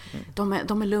alltså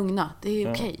de är lugna. Det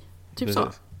är okej. Typ precis. Så.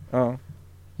 Ja.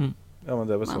 Ja, men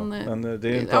det är väl så. Men det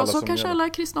är inte alla så som kanske alla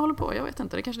kristna håller på. Jag vet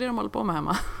inte, det är kanske det de håller på med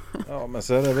hemma. Ja, men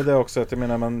så är det väl det också att jag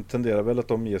menar, man tenderar väl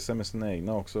att omge sig med sina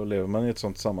egna också. Lever man i ett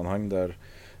sånt sammanhang där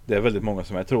det är väldigt många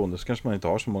som är troende, så kanske man inte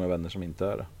har så många vänner som inte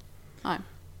är det. Nej.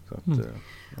 Så att,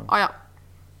 ja.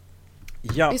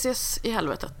 Vi ses i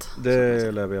helvetet.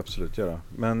 Det lär vi absolut göra.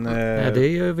 Men nej, det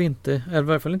gör vi inte. Eller i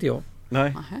varje fall inte jag.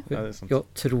 Nej.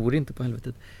 Jag tror inte på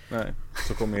helvetet. Nej,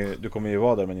 så du kommer ju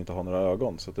vara där men inte ha några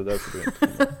ögon, så det är därför du inte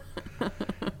kommer.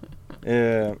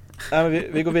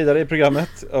 Vi går vidare i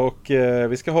programmet och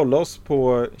vi ska hålla oss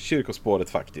på kyrkospåret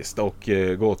faktiskt och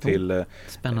gå till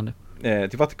spännande.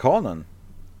 Till Vatikanen.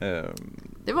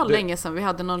 Det var länge sedan vi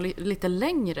hade någon lite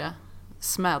längre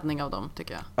smädning av dem,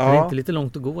 tycker jag. Ja. Det är inte lite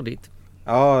långt att gå dit.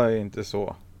 Ja, inte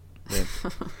så.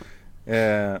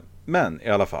 Men i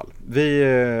alla fall,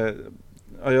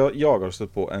 jag har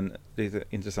stött på en lite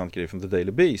intressant grej från The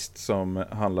Daily Beast som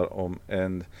handlar om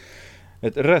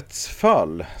ett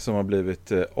rättsfall som har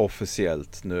blivit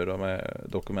officiellt nu då, med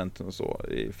dokumenten och så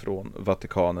från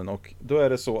Vatikanen. Och då är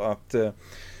det så att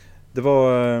det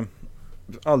var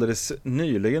alldeles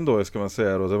nyligen då, ska man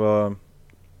säga då, det var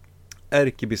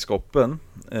ärkebiskopen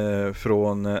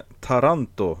från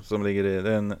Taranto som ligger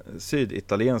i en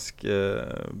syditaliensk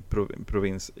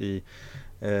provins i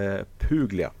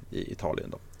Puglia i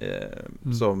Italien då,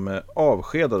 som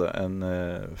avskedade en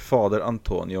fader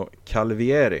Antonio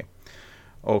Calvieri.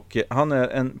 Och han är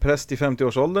en präst i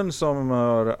 50-årsåldern som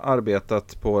har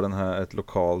arbetat på ett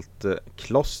lokalt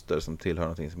kloster som tillhör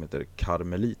något som heter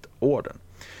Karmelitorden.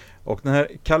 Och den här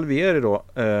Calvieri då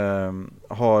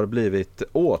har blivit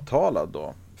åtalad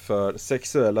då för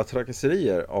sexuella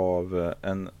trakasserier av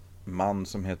en man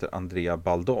som heter Andrea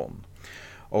Baldon.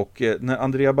 Och när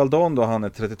Andrea Baldon då, han är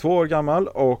 32 år gammal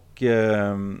och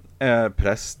är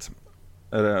präst.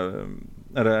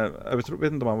 Jag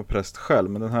vet inte om han var präst själv,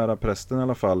 men den här prästen i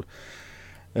alla fall,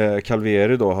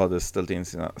 Calvieri då, hade ställt in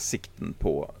sina sikten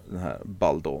på den här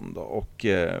Baldon då, och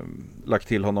lagt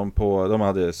till honom de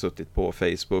hade suttit på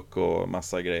Facebook och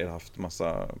massa grejer, haft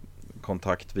massa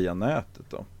kontakt via nätet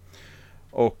då.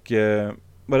 Och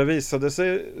vad det visade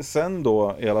sig sen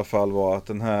då i alla fall var att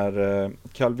den här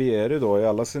Calvieri då, i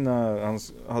alla han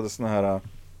hade såna här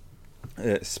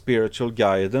spiritual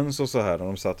guidance och så här, och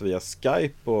de satt via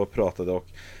Skype och pratade, och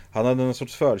han hade en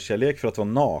sorts förkärlek för att vara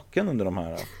naken under de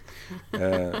här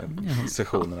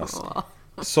sessionerna.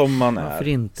 Som man är. Varför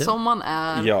inte? Som man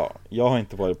är. Ja, jag har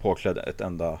inte varit påklädd ett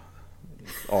enda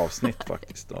avsnitt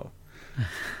faktiskt då.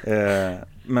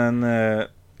 Men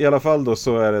i alla fall då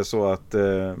så är det så att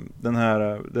det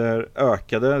här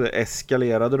ökade, det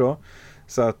eskalerade då.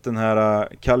 Så att den här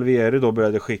Calvieri då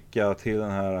började skicka till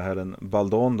den här herren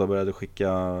Baldon då, började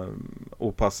skicka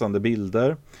opassande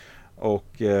bilder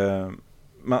och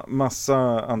massa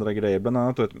andra grejer, bland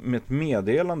annat då ett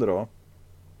meddelande då,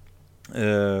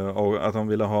 och att han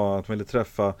ville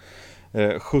träffa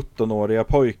 17-åriga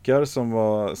pojkar som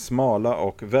var smala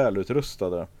och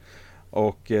välutrustade.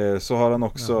 Och så har han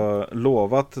också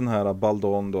lovat den här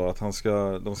Baldon då att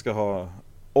de ska ha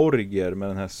orger med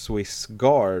den här Swiss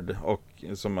Guard, och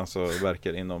som alltså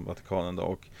verkar inom Vatikanen då,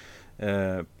 och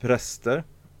präster,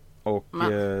 och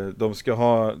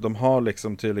de har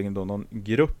liksom tydligen då någon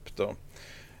grupp då,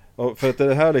 och för att det är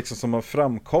det här liksom som har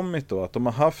framkommit då, att de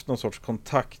har haft någon sorts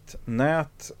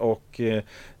kontaktnät och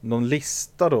någon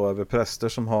lista då över präster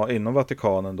som har inom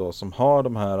Vatikanen då, som har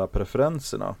de här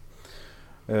preferenserna,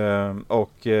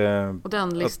 och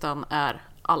den listan är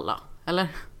alla, eller?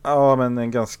 Ja, men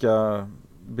en ganska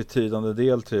betydande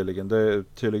del tydligen.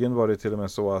 Tydligen var det till och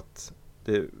med så att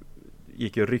det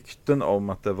gick ju rykten om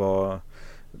att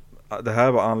det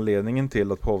här var anledningen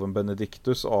till att påven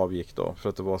Benedictus avgick då, för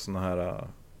att det var såna här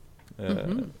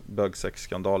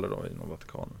bögsexskandaler då inom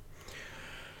Vatikanen.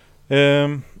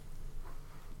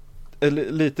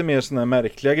 Lite mer såna här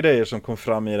märkliga grejer som kom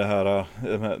fram i de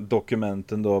här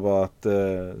dokumenten då var att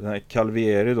den här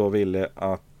Calvieri då ville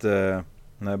att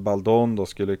när Baldon då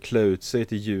skulle klä ut sig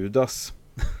till Judas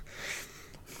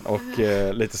och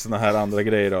lite såna här andra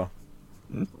grejer då.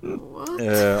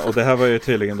 Och det här var ju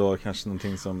tydligen då kanske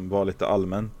någonting som var lite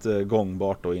allmänt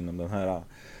gångbart då inom den här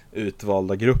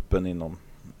utvalda gruppen inom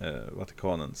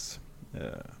Vatikanens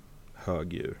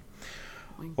högdjur.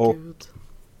 Och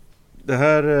det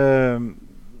här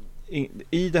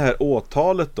i det här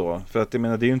åtalet då, för att jag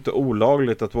menar det är ju inte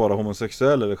olagligt att vara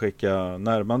homosexuell eller skicka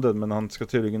närmanden, men han ska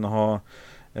tydligen ha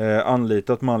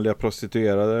anlitat manliga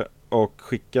prostituerade och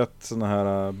skickat såna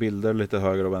här bilder lite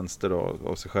höger och vänster då,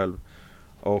 av sig själv.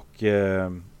 Och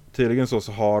tydligen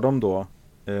så har de då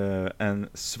en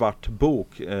svart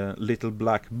bok, Little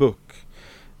Black Book,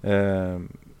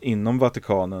 inom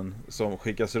Vatikanen som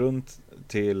skickas runt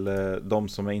till de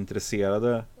som är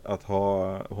intresserade att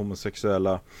ha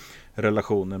homosexuella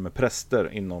relationer med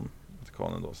präster inom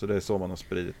Vatikanen då. Så det är så man har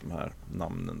spridit de här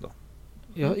namnen då.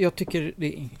 Jag tycker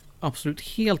det är absolut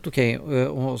helt okej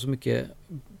att ha så mycket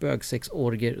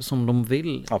bögsexorger som de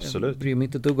vill. Absolut. Jag bryr mig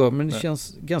inte ett dugg om, men det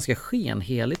känns ganska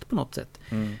skenheligt på något sätt.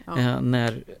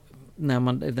 När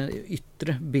man den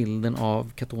yttre bilden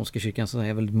av katolska kyrkan så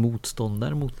är väldigt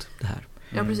motståndare mot det här.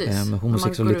 Ja, precis. Med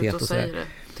homosexualitet man går ut och säger det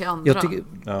till andra. Jag tycker,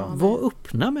 var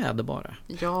öppna med det bara.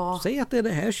 Ja. Säg att det är det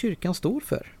här kyrkan står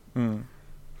för.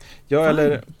 Ja,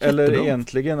 eller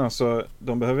egentligen alltså,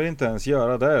 de behöver inte ens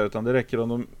göra det, utan det räcker om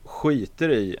de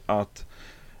skiter i att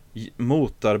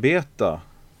motarbeta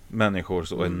människor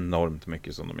så enormt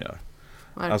mycket som de gör.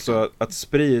 Verkligen. Alltså att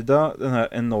sprida den här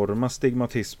enorma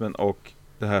stigmatismen och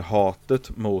det här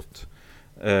hatet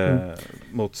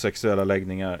mot sexuella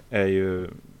läggningar är ju,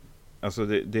 alltså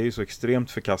det är ju så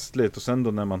extremt förkastligt. Och sen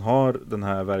då när man har den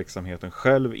här verksamheten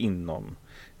själv inom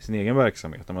sin egen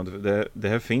verksamhet, det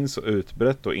här finns så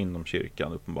utbrett då inom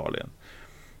kyrkan uppenbarligen,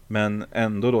 men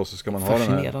ändå då så ska man ha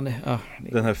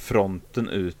den här fronten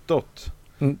utåt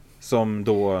som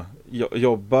då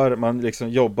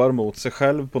jobbar mot sig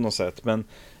själv på något sätt. Men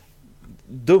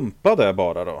dumpa det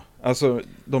bara då. Alltså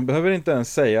de behöver inte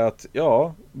ens säga att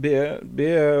vi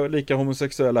är lika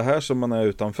homosexuella här som man är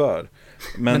utanför.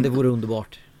 Men det vore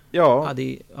underbart. Ja.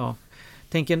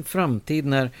 tänk en framtid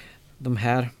när de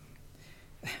här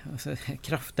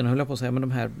krafterna, höll jag på att säga, men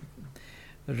de här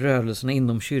rörelserna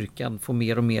inom kyrkan får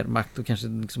mer och mer makt och kanske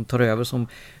liksom tar över. Som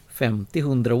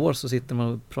 50-100 år så sitter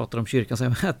man och pratar om kyrkan.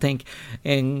 Så jag tänk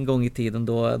en gång i tiden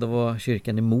då var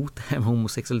kyrkan emot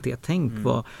homosexualitet. Tänk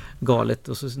vad galet.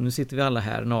 Och så, nu sitter vi alla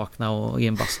här nakna och i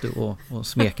en bastu och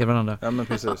smeker varandra. Ja, men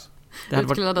precis. Det hade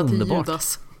varit underbart.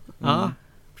 Ja,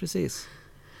 precis.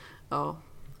 Ja.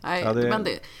 Nej, men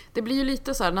det blir ju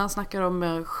lite så här när han snackar om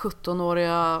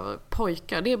 17-åriga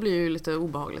pojkar. Det blir ju lite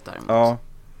obehagligt däremot. Ja,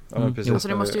 men precis. Alltså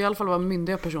det måste ju i alla fall vara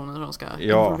myndiga personer som ska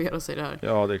involvera sig i det här.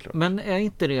 Ja, det är klart. Men är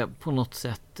inte det på något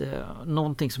sätt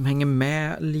någonting som hänger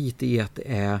med lite i att det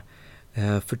är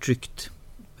förtryckt?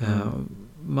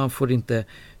 Man får inte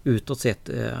utåt sett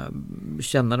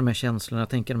känna de här känslorna,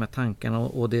 tänka de här tankarna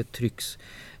och det trycks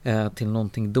till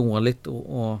någonting dåligt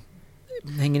och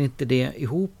hänger inte det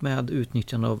ihop med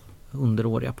utnyttjande av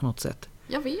underåriga på något sätt?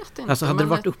 Jag vet inte. Alltså hade det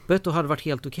varit öppet och hade varit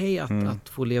helt okej att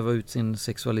få leva ut sin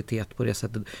sexualitet på det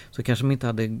sättet, så kanske man inte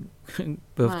hade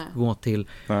behövt gå till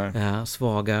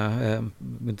svaga,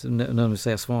 när vi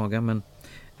säger svaga, men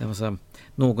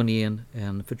någon i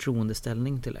en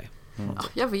förtroendeställning till dig. Ja,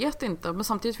 jag vet inte, men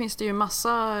samtidigt finns det ju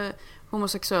massa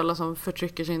homosexuella som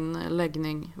förtrycker sin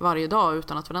läggning varje dag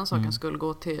utan att för den saken skulle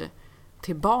gå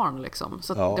till barn liksom.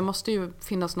 Så det måste ju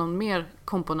finnas någon mer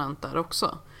komponent där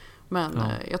också. Men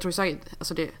jag tror säkert,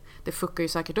 alltså det fuckar ju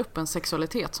säkert upp en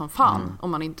sexualitet som fan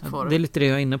om man inte får... Det är lite det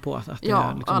jag är inne på. Att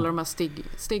ja, liksom, alla de här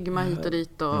stigma hit och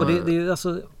dit. Och det är ju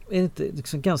alltså är inte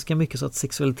liksom ganska mycket så att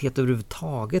sexualitet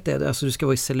överhuvudtaget är, alltså du ska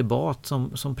vara i celibat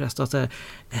som präst, att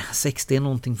sex det är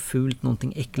någonting fult,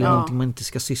 någonting äckligt, någonting man inte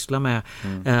ska syssla med.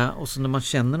 Och så när man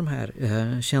känner de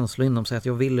här känslor inom sig att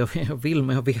jag vill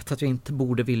men jag vet att jag inte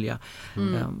borde vilja.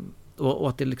 Och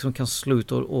att det liksom kan slå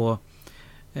ut och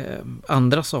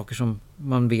andra saker som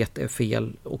man vet är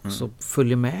fel också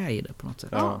följer med i det på något sätt.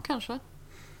 Ja, kanske.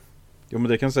 Jo,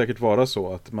 men det kan säkert vara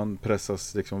så att man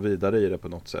pressas liksom vidare i det på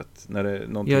något sätt. När det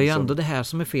är gör ju ändå det här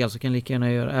som är fel så kan lika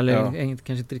gärna göra, eller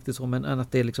kanske inte riktigt så, men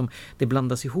att det liksom det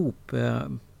blandas ihop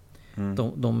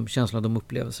de känslorna, de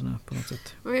upplevelserna på något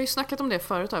sätt. Vi har ju snackat om det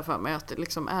förut här för mig, att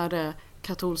liksom är det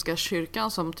katolska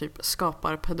kyrkan som typ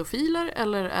skapar pedofiler,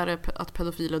 eller är det att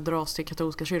pedofiler dras till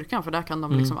katolska kyrkan för där kan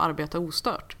de liksom arbeta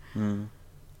ostört?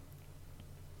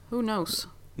 Who knows?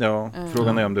 Ja,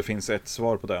 frågan är om det finns ett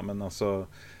svar på det, men alltså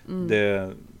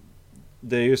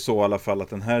det är ju så i alla fall att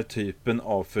den här typen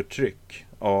av förtryck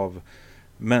av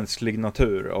mänsklig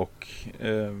natur och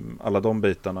alla de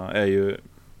bitarna är ju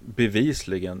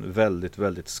bevisligen väldigt,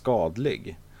 väldigt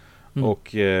skadlig. Och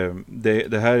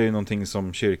det här är ju någonting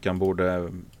som kyrkan borde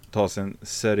ta sig en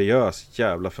seriös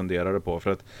jävla funderare på,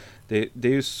 för att det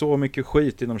är ju så mycket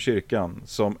skit inom kyrkan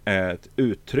som är ett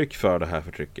uttryck för det här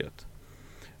förtrycket.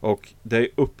 Och det är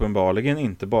uppenbarligen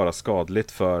inte bara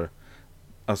skadligt för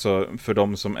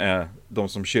de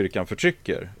som kyrkan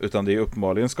förtrycker, utan det är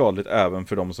uppenbarligen skadligt även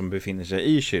för de som befinner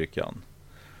sig i kyrkan.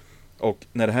 Och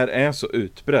när det här är så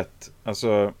utbrett,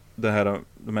 alltså de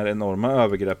här enorma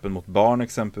övergreppen mot barn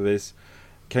exempelvis,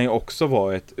 kan ju också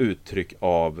vara ett uttryck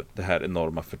av det här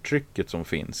enorma förtrycket som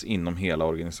finns inom hela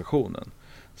organisationen.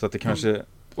 Så att det kanske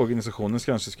organisationen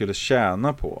kanske skulle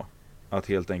tjäna på att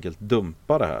helt enkelt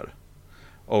dumpa det här.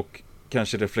 Och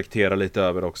kanske reflektera lite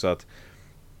över också att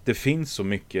det finns så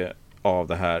mycket av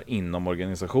det här inom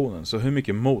organisationen. Så hur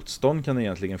mycket motstånd kan det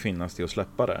egentligen finnas till att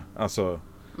släppa det? Alltså,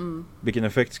 vilken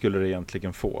effekt skulle det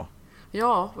egentligen få?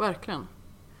 Ja, verkligen.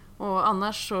 Och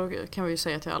annars så kan vi ju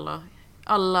säga till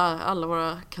alla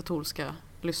våra katolska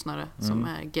lyssnare som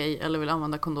är gay eller vill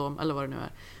använda kondom eller vad det nu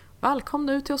är.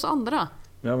 Välkomna ut till oss andra.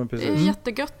 Ja, men precis. Det är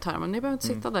jättegött här, men ni behöver inte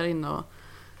sitta där inne och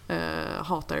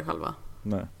hata er själva.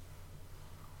 Nej,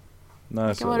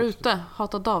 ni kan vara ute,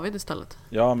 hata David istället.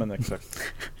 Ja, men exakt.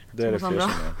 Det är det fler som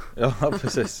är. Ja,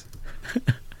 precis.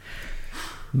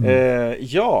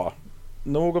 Ja,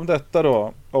 nog om detta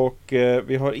då. Och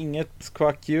vi har inget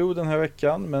Quack You den här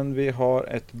veckan, men vi har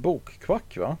ett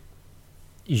bokkvack, va?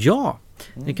 Ja,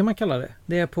 det kan man kalla det.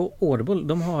 Det är på Audible.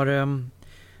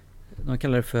 De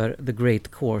kallar det för The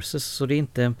Great Courses, så det är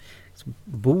inte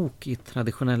bok i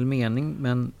traditionell mening,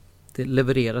 men det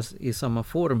levereras i samma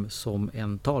form som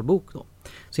en talbok då.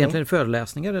 Så egentligen är det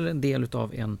föreläsningar eller en del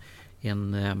av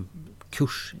en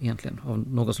kurs egentligen av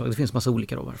något slag. Det finns massa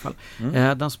olika då i alla fall.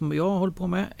 Den som jag håller på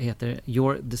med heter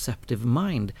Your Deceptive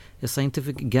Mind, A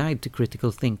Scientific Guide to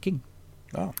Critical Thinking.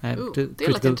 Ja. To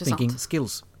critical thinking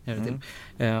skills är det till.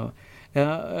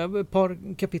 Ett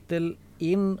par kapitel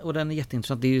in, och den är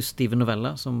jätteintressant. Det är ju Steven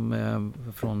Novella som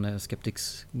från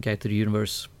Skeptics Guide to the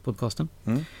Universe podcasten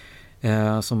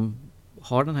som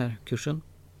har den här kursen.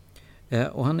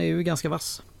 Och han är ju ganska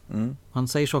vass. Han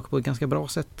säger saker på ett ganska bra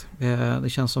sätt. Det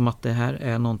känns som att det här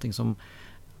är någonting som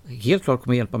helt klart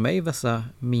kommer hjälpa mig vässa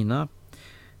mina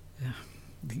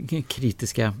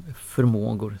kritiska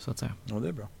förmågor, så att säga. Ja, det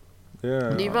är bra.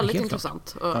 Det är väldigt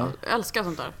intressant. Jag älskar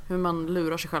sånt där. Hur man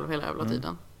lurar sig själv hela jävla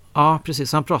tiden. Ja,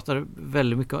 precis. Han pratar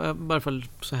väldigt mycket, i alla fall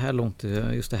så här långt,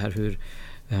 just det här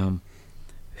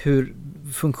hur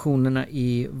funktionerna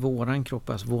i våran kropp,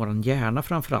 alltså våran hjärna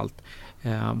framförallt,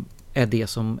 är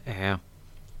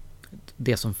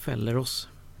det som fäller oss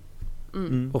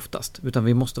oftast. Utan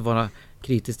vi måste vara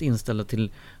kritiskt inställda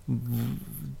till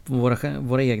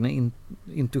våra egna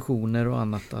intuitioner och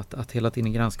annat, att hela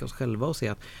tiden granska oss själva och se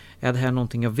att är det här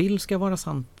någonting jag vill ska vara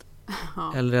sant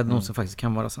eller är det något som faktiskt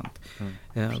kan vara sant.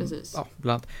 Precis.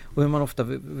 Bland. Och hur man ofta,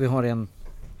 vi har en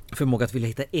förmåga att vilja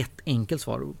hitta ett enkelt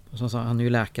svar. Som sa, han är ju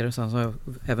läkare, så han sa,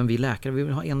 även vi läkare, vi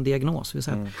vill ha en diagnos. Vi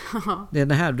säger, det är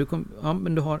det här,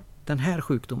 men du har den här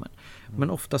sjukdomen. Men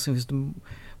ofta finns det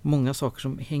många saker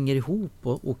som hänger ihop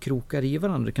och krokar i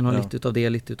varandra. Du kan ha lite utav det,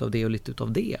 lite utav det och lite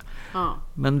utav det.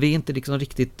 Men vi är inte liksom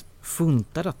riktigt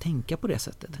funtade att tänka på det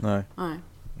sättet. Nej,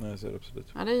 så är det absolut.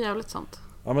 Ja, det är jävligt sant.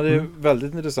 Ja, men det är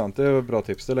väldigt intressant. Det är bra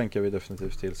tips. Det länkar vi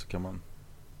definitivt till, så kan man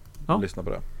lyssna på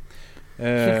det.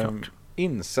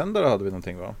 Insändare hade vi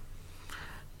någonting, va?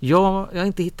 Ja, jag har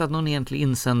inte hittat någon egentlig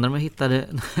insändare, men jag hittade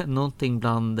någonting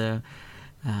bland de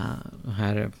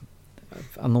här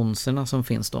annonserna som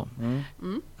finns då.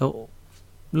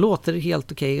 Låter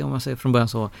helt okej, om man säger från början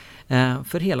så.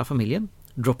 För hela familjen.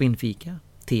 Drop-in fika,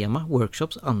 tema,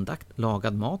 workshops, andakt,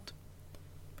 lagad mat.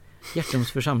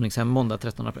 Hjärtums församlingshem måndag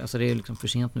 13 april. Alltså det är liksom för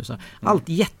sent nu. Så. Allt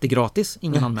jättegratis,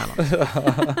 ingen anmälan.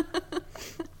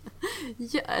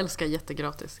 Jag älskar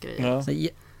jättegratis grejer. Så,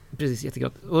 precis,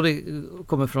 jättegratis. Och det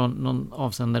kommer från någon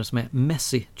avsändare som är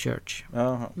Messy Church.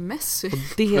 Messy? Och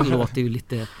det låter ju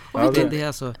lite... det är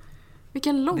alltså...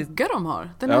 Vilken logga de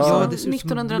har. Den är det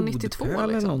 1992 eller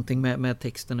liksom. någonting med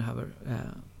texten över.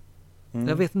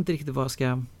 Jag vet inte riktigt vad jag ska...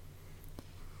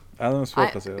 Ja, det är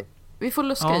svårt att se. Vi får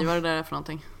luska i vad det där är för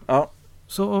någonting. Ja.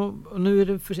 Så nu är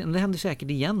det för sent. Det händer säkert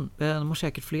igen. De har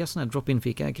säkert fler sådana här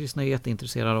drop-in-fika. Kristna är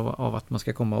jätteintresserade av att man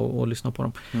ska komma och lyssna på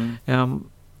dem.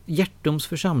 Hjärtums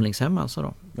församlingshem alltså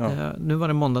då. Nu var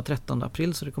det måndag 13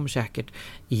 april, så det kommer säkert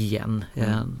igen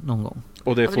någon gång.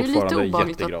 Och det är fortfarande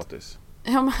jättegratis.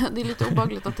 Ja, men det är lite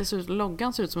obehagligt att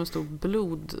loggan ser ut som en stor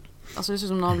blod. Alltså det ser ut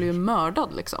som någon har blivit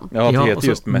mördad liksom. Ja, det heter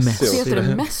just Messi. Och så heter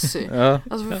det Messi.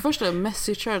 Alltså för först är det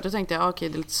Messi Church. Då tänkte jag, okej,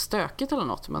 det är lite stökigt eller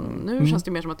något. Men nu känns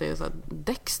det mer som att det är så här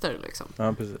Dexter liksom.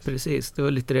 Ja, precis. Det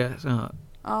var lite det.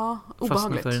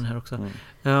 Obehagligt. För den här också.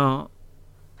 Ja,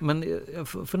 men jag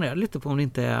funderar lite på om det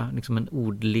inte är liksom en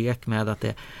ordlek med att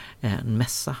det är en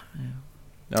mässa.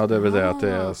 Ja, det är väl det att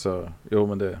det är alltså... Jo,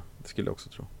 men det skulle jag också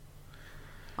tro.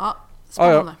 Ja.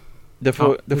 Spännande. Det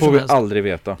får vi aldrig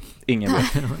veta. Ingen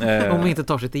vet. Om vi inte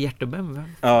tar sig till hjärtebem.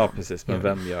 Ja, precis. Men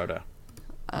vem gör det?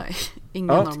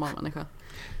 Ingen normal människa.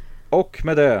 Och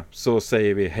med det så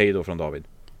säger vi hej då från David.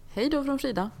 Hej då från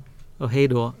Frida. Och hej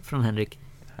då från Henrik.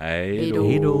 Hej då.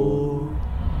 Hej då.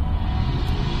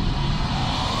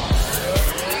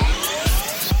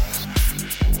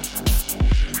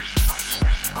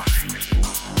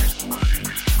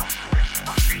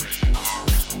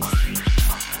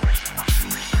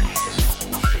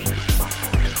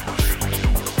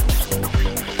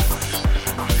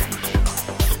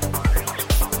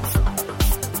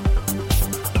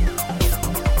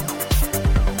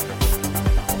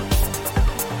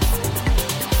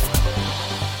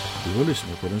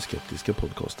 Lyssna på den skeptiska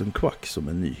podcasten Quack som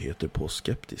är nyheter på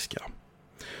skeptiska.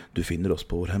 Du finner oss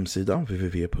på vår hemsida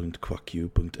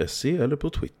www.quacku.se eller på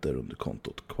Twitter under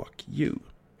kontot quacku.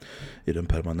 I den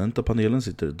permanenta panelen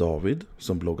sitter David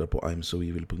som bloggar på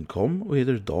imsoevil.com och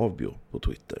heter Davbio på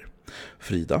Twitter.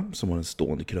 Frida som har en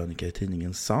stående krönika i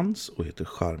tidningen Sans och heter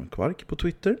Charmkvark på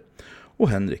Twitter. Och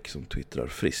Henrik som twittrar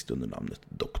friskt under namnet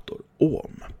Dr.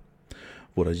 Ohm.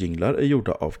 Våra jinglar är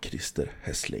gjorda av Christer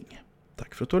Hässling.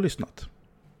 Tack för att du har lyssnat.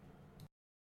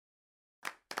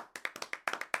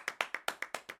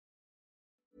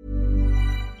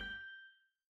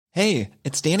 Hey,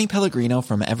 it's Danny Pellegrino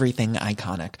from Everything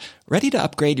Iconic. Ready to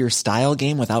upgrade your style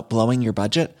game without blowing your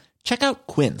budget? Check out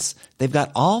Quince. They've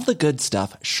got all the good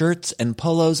stuff, shirts and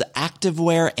polos,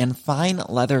 activewear and fine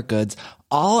leather goods,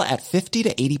 all at 50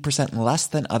 to 80% less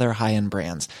than other high-end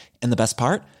brands. And the best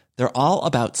part? They're all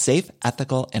about safe,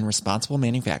 ethical and responsible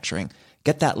manufacturing.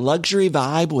 Get that luxury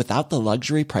vibe without the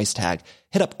luxury price tag.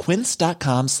 Hit up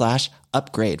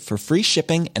quince.com/upgrade for free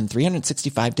shipping and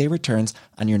 365-day returns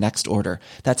on your next order.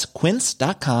 That's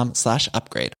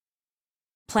quince.com/upgrade.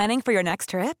 Planning for your next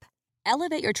trip?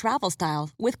 Elevate your travel style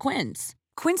with Quince.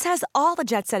 Quince has all the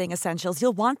jet-setting essentials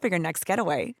you'll want for your next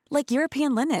getaway, like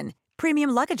European linen, premium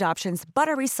luggage options,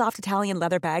 buttery soft Italian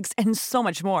leather bags, and so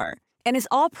much more. And is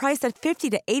all priced at 50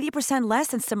 to 80% less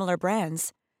than similar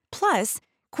brands. Plus,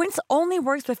 Quince only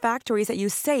works with factories that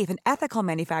use safe and ethical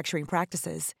manufacturing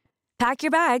practices. Pack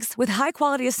your bags with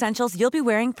high-quality essentials you'll be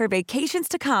wearing for vacations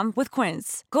to come with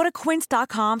Quince. Go to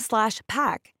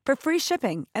quince.com/pack for free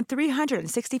shipping and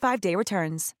 365-day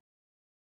returns.